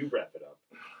 You wrap it up.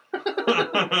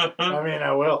 I mean,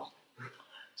 I will.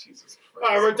 Jesus Christ.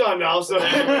 All right, we're done now. So.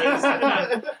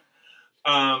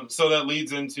 So that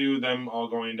leads into them all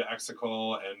going to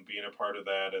Exegol and being a part of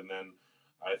that, and then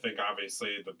I think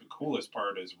obviously the coolest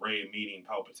part is Rey meeting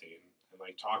Palpatine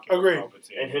and talking to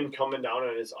Palpatine, and him coming down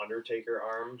on his Undertaker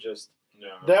arm.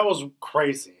 That was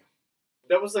crazy.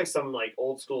 That was some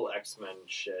old school X-Men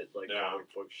shit,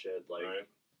 comic book shit, right.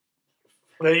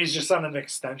 That he's just on an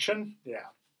extension. Yeah.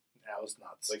 That was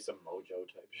nuts. Some Mojo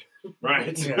type shit.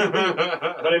 Right.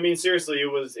 But I mean, seriously,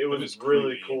 it was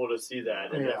really cool to see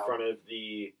that in front of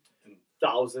the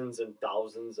thousands and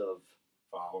thousands of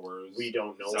followers. We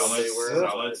don't know zealots, what they were.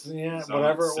 Zealots. Yeah,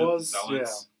 whatever it was.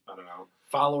 Zealots. Yeah. I don't know.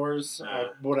 Followers,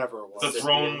 whatever it was. The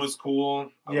throne was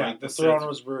cool. The throne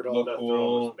was brutal. Looked cool.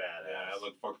 Throne was badass. Yeah, it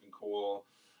looked fucking cool.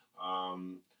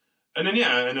 And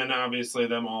then obviously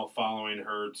them all following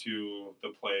her to the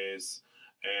place.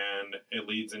 And it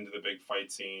leads into the big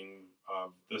fight scene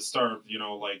of the start,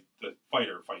 the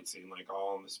fighter fight scene,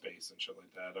 all in the space and shit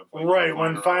like that. Right,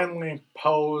 when finally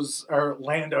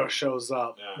Lando shows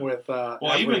up with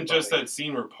even just that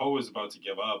scene where Poe is about to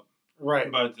give up.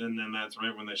 Right. But and then that's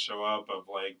right when they show up of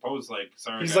like Poe's like,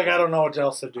 sorry. He's guys. like, I don't know what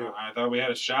else to do. I thought we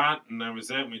had a shot and that was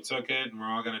it. And we took it and we're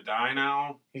all gonna die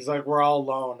now. He's like, we're all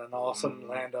alone, and all of a sudden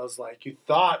Lando's like, you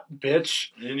thought,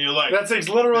 bitch. And you're like, That's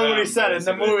literally what he said.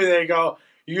 basically. In the movie, they go,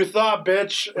 you thought,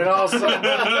 bitch, and all of a sudden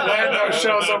Lando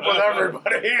shows up with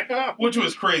everybody. Which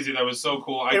was crazy. That was so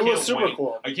cool. It was super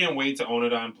cool. I can't wait to own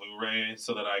it on Blu-ray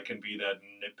so that I can be that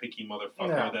nitpicky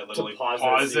motherfucker that literally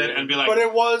pause it and be like, but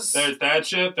it was. there's that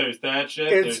shit, there's that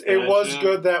shit. It was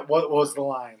good that what was the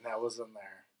line that was in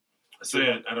there? Say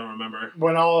it. I don't remember.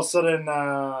 When all of a sudden,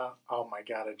 oh my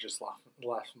god, it just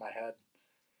left my head.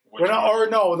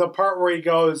 The part where he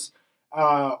goes,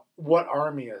 "What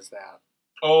army is that?"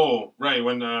 Oh, right.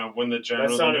 When the general.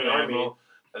 That's not an army.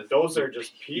 Those are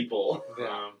just people.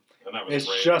 Yeah. And that was It's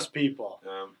great. just people.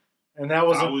 And that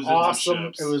was Thousands an of awesome.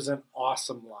 ships. It was an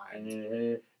awesome line.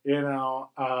 Mm-hmm. You know.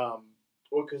 Well,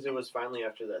 because it was finally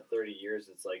after that 30 years,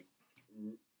 it's like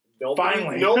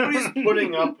Finally. nobody's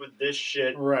putting up with this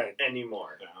shit Right.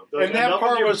 anymore. Yeah. Like, And that enough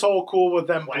part of your was so cool with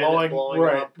them planet blowing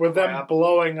right, up with them crap.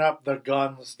 blowing up the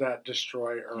guns that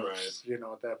destroy Earth. Right. You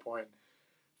know, at that point,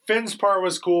 Finn's part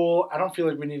was cool. I don't feel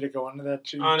like we need to go into that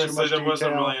too Honestly, much there detail.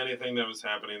 wasn't really anything that was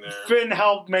happening there. Finn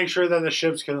helped make sure that the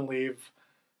ships couldn't leave,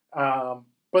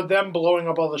 but them blowing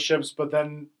up all the ships. But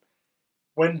then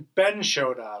when Ben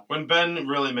showed up, When Ben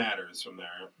really matters from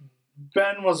there.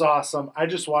 Ben was awesome. I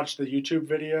just watched the YouTube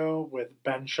video with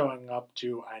Ben showing up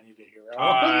to I Need a Hero.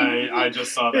 I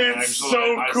just saw that. It's actually.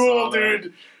 so I cool, saw that.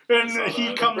 dude. I And saw he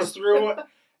that. comes through.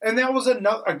 And that was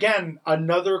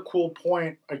another cool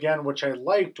point, again, which I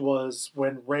liked, was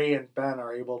when Rey and Ben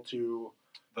are able to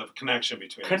The connection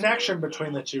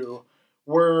between the two,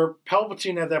 where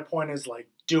Palpatine at that point is like,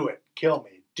 do it, kill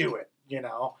me, do it, you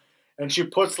know? And she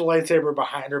puts the lightsaber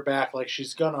behind her back like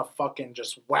she's gonna fucking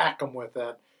just whack him with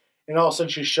it. And all of a sudden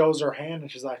she shows her hand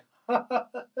and she's like,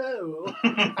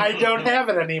 I don't have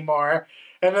it anymore.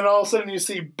 And then all of a sudden you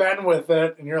see Ben with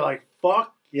it and you're like,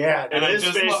 fuck yeah. And his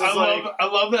face is I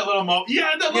love that little moment.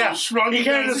 Yeah, that little shrug. He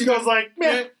kind of just goes like,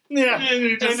 meh, yeah. And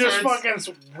he And just starts-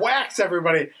 fucking whacks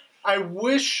everybody. I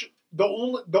wish the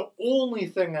only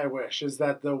thing I wish is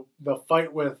that the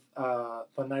fight with the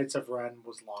Knights of Ren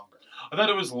was longer. I thought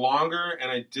it was longer,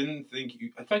 and I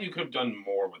thought you could have done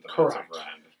more with the Knights Correct. of Ren.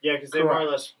 Yeah, because they more or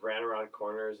less ran around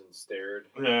corners and stared.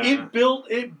 Yeah.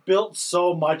 It built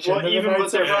so much. Well, into the even with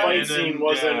Knights their of Ren. fight and then, scene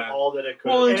wasn't yeah. all that it could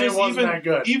Well, have and been. it wasn't that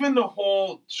good. Even the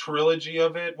whole trilogy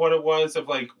of it, what it was of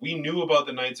like, we knew about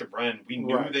the Knights of Ren. We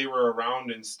knew Right. they were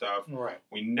around and stuff. Right.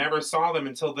 We never saw them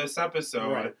until this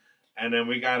episode. Right. And then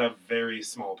we got a very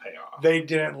small payoff. They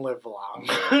didn't live long.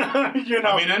 You know.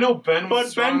 I mean, I know Ben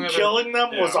was but Ben stronger killing them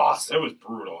was awesome. It was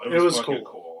brutal. It was was fucking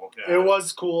cool. cool. Yeah. It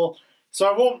was cool. So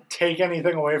I won't take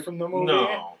anything away from the movie.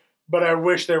 No. But I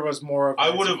wish there was more of I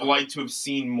Knights would of have Ren. liked to have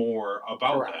seen more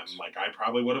about Correct. them. Like, I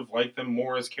probably would have liked them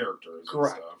more as characters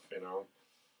Correct. and stuff, you know?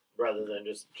 Rather than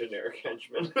just generic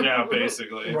henchmen. Yeah,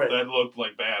 basically. Right. That looked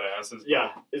like badasses. Yeah,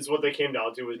 it's what they came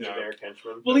down to with Yeah. generic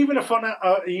henchmen. Well, even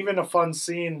a fun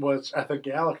scene was, I think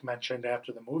Alec mentioned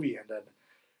after the movie ended,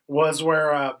 was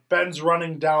where Ben's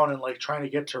running down and like trying to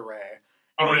get to Rey.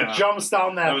 Oh, And yeah. he jumps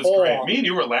down that was hole. great. Me and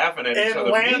you were laughing at each And other.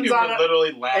 Me and lands you on were a-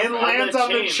 literally laughing. and lands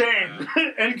on the chain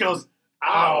and goes,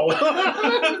 ow.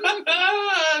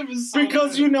 It was so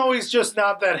Because good. you know he's just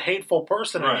not that hateful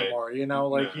person Right. anymore. You know,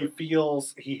 like No. he has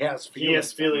feelings. He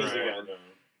has feelings Right. again.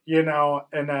 You know,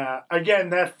 and again,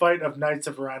 that fight of Knights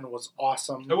of Ren was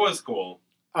awesome. It was cool.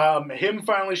 Him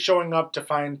finally showing up to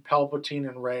find Palpatine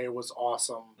and Rey was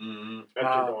awesome. Mm-hmm.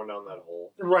 After going down that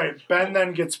hole. Right, Ben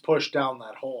then gets pushed down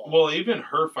that hole. Well, even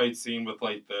her fight scene with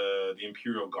like the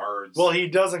Imperial Guards. Well, he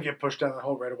doesn't get pushed down the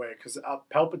hole right away because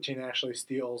Palpatine actually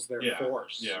steals their Yeah.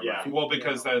 force. Yeah, Yeah. right. Well,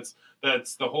 because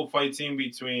that's the whole fight scene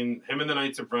between him and the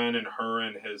Knights of Ren and her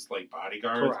and his like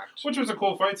bodyguards, Correct. which was a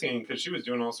cool fight scene because she was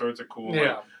doing all sorts of cool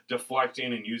Yeah. like,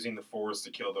 deflecting and using the force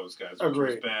to kill those guys, which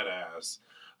was Agreed. badass.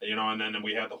 You know, and then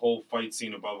we had the whole fight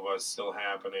scene above us still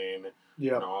happening.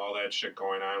 Yeah. You know, all that shit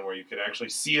going on where you could actually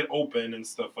see it open and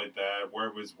stuff like that. Where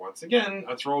it was once again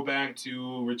a throwback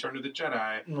to Return of the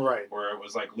Jedi, Right. where it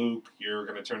was like, Luke, you're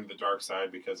going to turn to the dark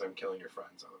side because I'm killing your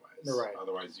friends. Right.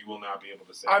 Otherwise, you will not be able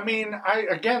to save. I them. mean,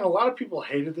 a lot of people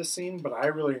hated this scene, but I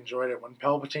really enjoyed it when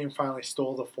Palpatine finally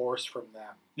stole the force from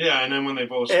them. Yeah, and then when they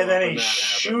both show And then up he that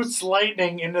shoots happens.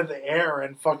 lightning into the air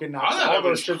and fucking I knocks thought all that those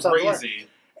was ships out of the way. crazy.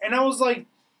 And I was like,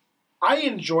 I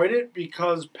enjoyed it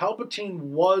because Palpatine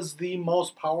was the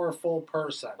most powerful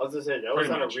person. I was going to say, that was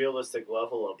Pretty on much. a realistic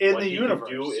level of In what the he universe.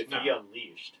 could do if No. he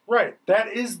unleashed. Right. That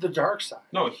is the dark side.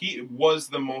 No, he was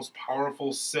the most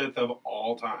powerful Sith of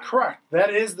all time. Correct.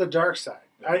 That is the dark side.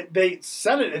 They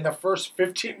said it in the first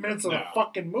 15 minutes of the Yeah.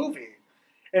 fucking movie.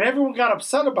 And everyone got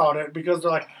upset about it because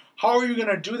they're like, how are you going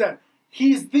to do that?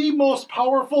 He's the most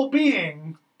powerful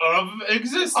being Of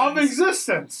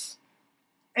existence.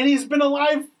 And he's been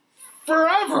alive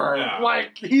forever. Yeah.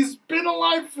 Like, he's been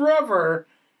alive forever.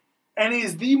 And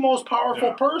he's the most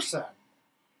powerful person.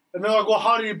 And they're like, well,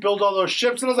 how do you build all those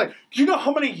ships? And I was like, do you know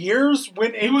how many years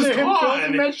went into him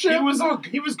building that ship?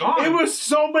 He was gone. It was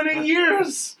so many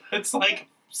years. It's like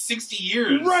 60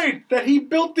 years. Right, that he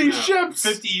built these ships.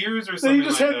 50 years or That something he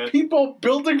just like had that. people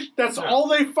building. That's all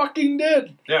they fucking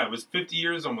did. Yeah, it was 50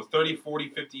 years, almost 30, 40,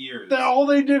 50 years. That all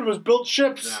they did was build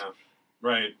ships. Yeah,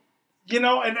 right. You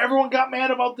know, and everyone got mad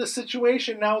about this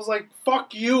situation. And I was like,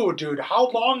 fuck you, dude. How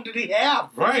long did he have?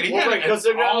 Right, he had because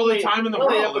they're not all only, the time in the not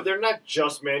only world. that, but they're not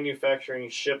just manufacturing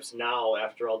ships now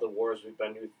after all the wars we've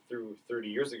been through 30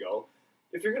 years ago.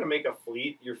 If you're going to make a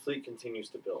fleet, your fleet continues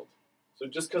to build. So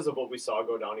just because of what we saw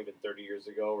go down even 30 years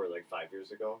ago or like 5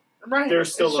 years ago, Right.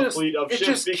 there's still a fleet of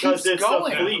ships because it's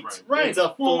going. a fleet. Right. It's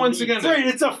a Well, once fleet. again, Right,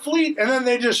 it's a fleet, and then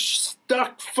they just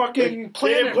stuck fucking They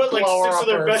planet didn't put like blower 6 of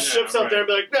their uppers. best ships out there and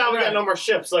be like, no, we got no more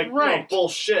ships. Like, Right. no,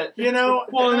 bullshit. You know?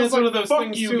 Well, and I it's was one of like, those fuck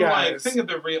things you too. Like, guys. think of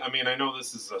the I mean, I know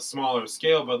this is a smaller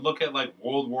scale, but look at like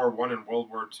World War I and World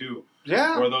War II,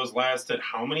 Yeah. where those lasted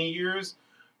how many years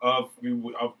of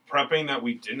prepping that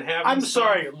we didn't have. I'm and stuff?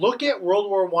 sorry. Look at World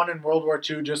War I and World War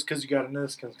II just because you got into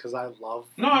this, because I love.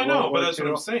 No, I know, World but War that's what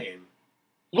II. I'm saying.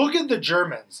 Look at the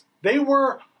Germans. They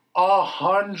were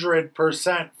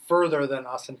 100% further than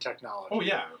us in technology. Oh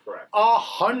yeah, Correct.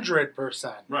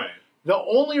 100%. right. The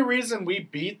only reason we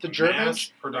beat the Germans,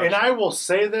 Mass production. and I will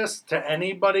say this to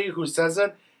anybody who says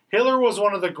it, Hitler was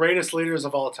one of the greatest leaders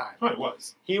of all time. Oh, it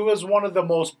was. He was one of the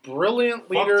most brilliant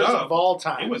leaders up. of all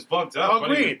time. He was fucked up, but he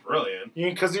was Agreed. brilliant.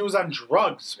 Because he was on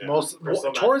drugs. Yeah.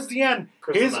 Crystal Towards the end,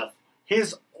 Crystal meth.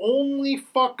 his only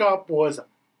fuck up was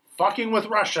fucking with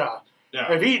Russia.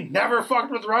 Yeah. If he never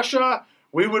fucked with Russia,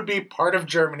 we would be part of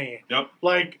Germany. Yep.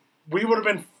 Like, we would have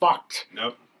been fucked.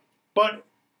 Yep. But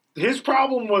his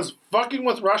problem was fucking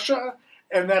with Russia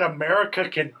and that America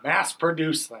can mass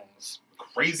produce things.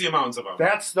 Crazy amounts of them.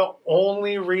 That's the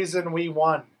only reason we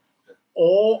won.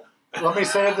 Oh, let me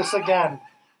say this again.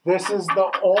 This is the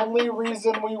only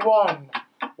reason we won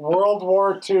World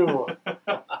War II.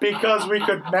 Because we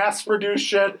could mass produce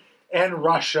shit in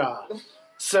Russia.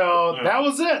 So that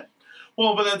was it.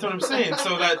 Well, but that's what I'm saying.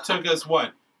 So that took us,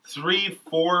 what, 3,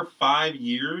 4, 5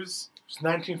 years? It was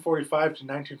 1945 to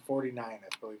 1949, I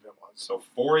believe it was. So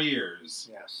 4 years.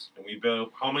 Yes. And we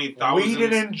built how many thousands? We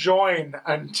didn't join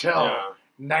until Yeah.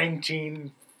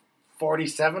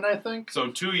 1947, I think. So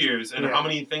 2 years. And Yeah. how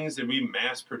many things did we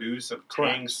mass produce of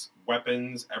Correct. tanks,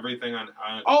 weapons, everything on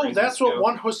a Oh, crazy that's scale? what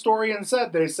one historian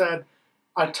said. They said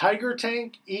a Tiger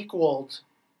tank equaled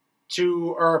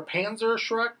to, or a Panzer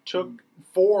Schreck took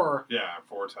 4 Yeah,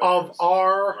 4 times. of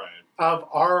our Right.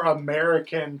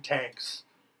 American tanks.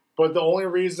 But the only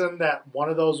reason that one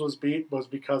of those was beat was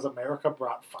because America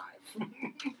brought 5.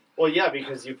 Well, yeah,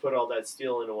 because you put all that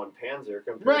steel into one Panzer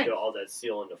compared Right. to all that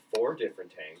steel into 4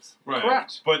 different tanks. Right.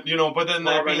 Correct. But, but then that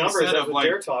Well, by being numbers, said that's of, what like,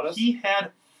 Dare taught us. he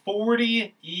had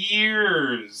 40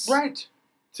 years Right.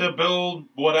 to build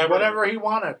whatever. Whatever he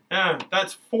wanted. Yeah,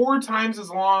 that's 4 times as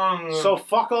long. So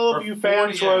fuck all Or of you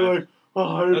fans 40, who are yeah. like, oh,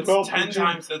 how did that's 10 Palpatine,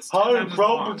 times. That's 10 how did times as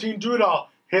long. Palpatine do it all?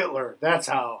 Hitler. That's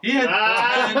how. He had,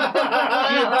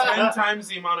 Ah. 10 times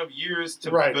the amount of years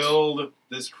to Right. build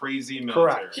this crazy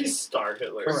military. Correct. He's Star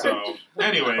Hitler. Correct. So,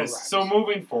 anyways, Correct. so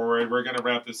moving forward, we're going to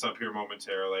wrap this up here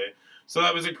momentarily. So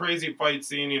that was a crazy fight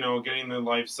scene, getting the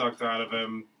life sucked out of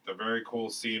him. The very cool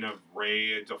scene of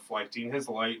Rey deflecting his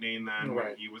lightning then when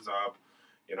Right. he was up.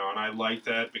 And I liked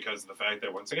that because of the fact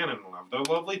that, once again, I love the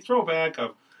lovely throwback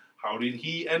of how did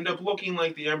he end up looking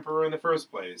like the Emperor in the first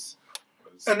place?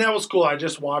 And that was cool. I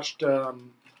just watched,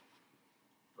 Revenge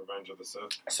of the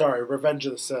Sith. Revenge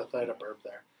of the Sith. I had a burp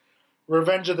there.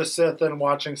 Revenge of the Sith and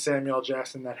watching Samuel L.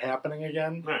 Jackson, that happening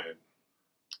again. Right.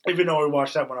 Even though we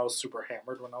watched that when I was super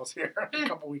hammered when I was here a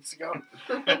couple weeks ago.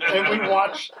 And we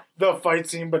watched the fight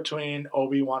scene between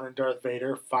Obi-Wan and Darth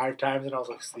Vader 5 times, and I was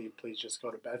like, Steve, please just go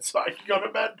to bed so I can go to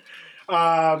bed.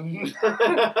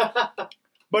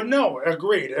 But no,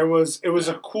 agreed. It was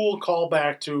a cool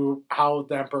callback to how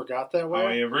the Emperor got that How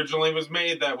way. he originally was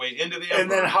made that way into the Emperor.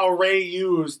 And then how Rey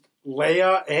used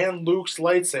Leia and Luke's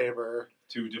lightsaber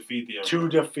to defeat the Emperor. to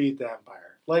defeat the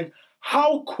Empire. Like,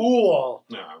 how cool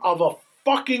Yeah. of a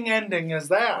fucking ending is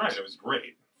that? Right, it was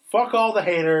great. Fuck all the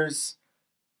haters.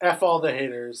 F all the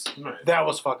haters. Right. That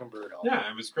was fucking brutal. Yeah,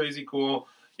 it was crazy cool.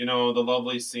 The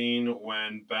lovely scene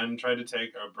when Ben tried to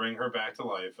bring her back to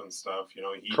life and stuff. He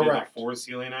did Correct. the force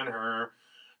healing on her.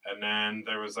 And then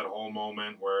there was that whole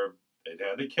moment where they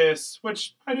had the kiss,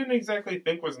 which I didn't exactly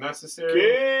think was necessary.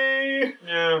 Gay.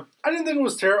 Yeah. I didn't think it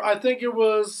was terrible. I think it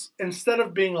was, instead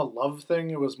of being a love thing,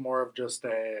 it was more of just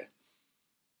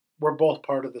we're both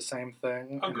part of the same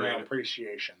thing. Agreed. And an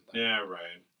appreciation thing. Yeah,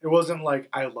 right. It wasn't like,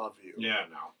 I love you. Yeah,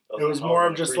 no. It was more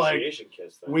of just like,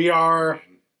 kiss, then. we are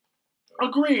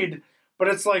agreed, but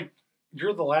it's like,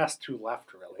 you're the last two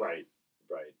left, really. Right.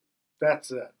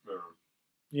 That's it. Yeah.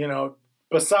 You know,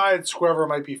 besides whoever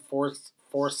might be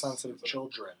force-sensitive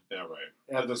children. Yeah,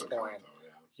 right. At this point,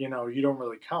 you know, you don't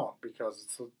really count because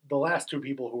it's the last two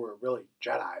people who are really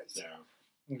Jedis.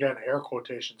 Yeah. Again, air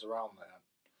quotations around that.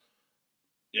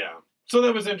 Yeah. So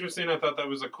that was interesting. I thought that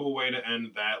was a cool way to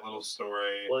end that little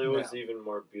story. Well, it was even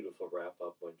more beautiful wrap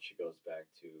up when she goes back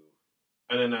to.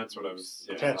 And then that's what I was.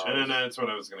 Yeah. And then that's what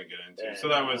I was going to get into. And, so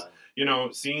that was, you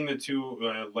know, seeing the two,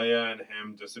 Leia and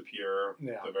him disappear.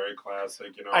 Yeah. The very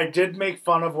classic. You know. I did make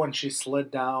fun of when she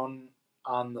slid down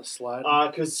on the sled.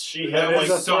 Because she That had was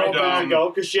like so 5 feet dumb. to go.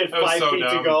 Because she had That was 5 so feet to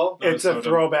dumb. go. That was It's so a dumb.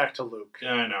 throwback to Luke.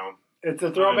 Yeah, I know. It's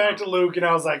a throwback to Luke, and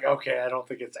I was like, okay, I don't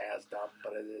think it's as dumb,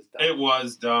 but it is dumb. It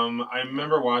was dumb. I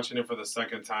remember watching it for the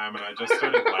second time, and I just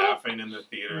started laughing in the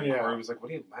theater. And Yeah. Corey was like, "What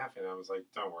are you laughing at?" I was like,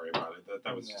 "Don't worry about it.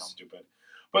 That was Yeah. just stupid."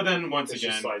 But then once She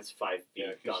again, slides 5 feet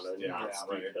Yeah, down a yeah, not steep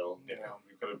right. hill. yeah,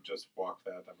 we could have just walked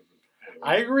that. That would have been.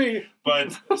 I agree.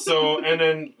 But so, and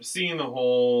then seeing the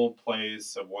whole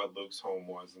place of what Luke's home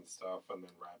was and stuff, and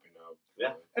then wrapping up.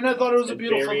 Yeah. And I thought it was a And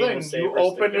beautiful burying the thing. You sabers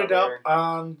opened it up together.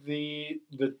 on the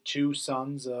two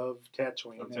sons of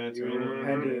Tatooine, Of and you Tatooine.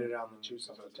 ended it on the two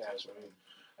sons of Tatooine.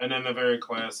 And then the very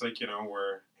classic, you know,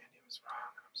 where Andy was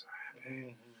wrong, and I'm so happy.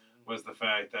 Mhm. Was the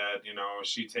fact that, you know,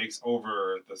 she takes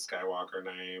over the Skywalker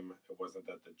name. It wasn't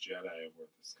that the Jedi were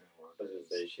the Skywalkers.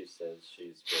 She says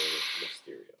she's very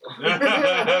Mysterio.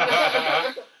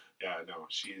 Yeah, no,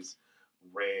 she's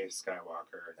Rey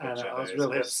Skywalker. The I know, I was Jedis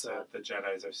really are upset. The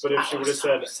Jedis are But if she I would have was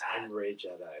said, so sad. I'm Rey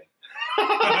Jedi.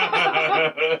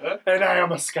 And I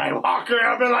am a Skywalker.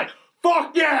 I've been like,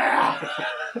 fuck yeah!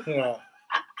 Yeah.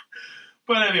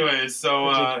 But anyways, so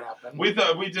It didn't happen.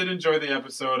 we did enjoy the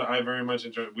episode. I very much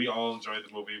enjoyed it. We all enjoyed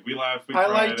the movie. We laughed, we I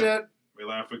cried. liked it. We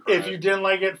laughed, we cried. If you didn't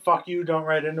like it, fuck you. Don't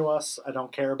write into us. I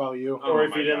don't care about you. Oh Or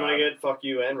if my you didn't God. like it, fuck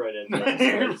you and right in.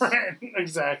 Right,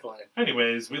 exactly.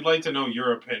 Anyways, we'd like to know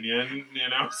your opinion, you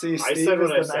know. See, I Steve said is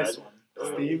what I the nice said. one.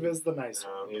 Steve is the nice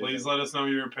one. Please let us know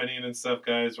your opinion and stuff,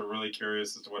 guys. We're really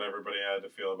curious as to what everybody had to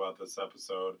feel about this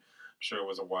episode. I'm sure it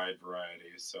was a wide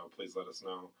variety, so please let us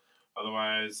know.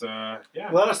 Otherwise, yeah.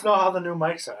 Let us know how the new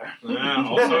mics are. Yeah,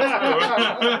 also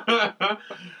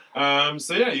true.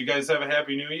 So yeah, you guys have a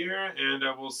happy New Year, and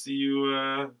we'll see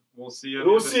you. We'll see you.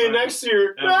 We'll see you next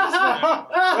year. Yeah,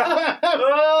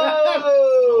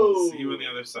 Oh! we'll see you on the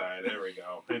other side. There we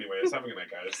go. Anyways, have a good night,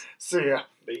 guys. See ya.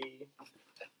 Bye.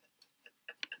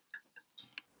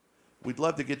 We'd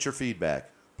love to get your feedback.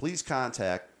 Please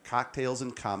contact Cocktails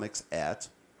and Comics at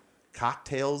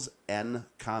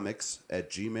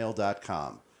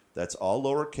cocktailsandcomics@gmail.com. That's all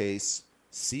lowercase,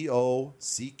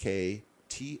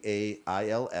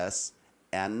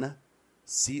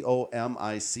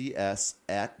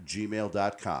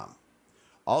 COCKTAILSNCOMICS@gmail.com.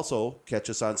 Also, catch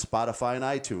us on Spotify and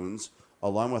iTunes,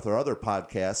 along with our other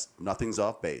podcast, Nothing's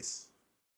Off Base.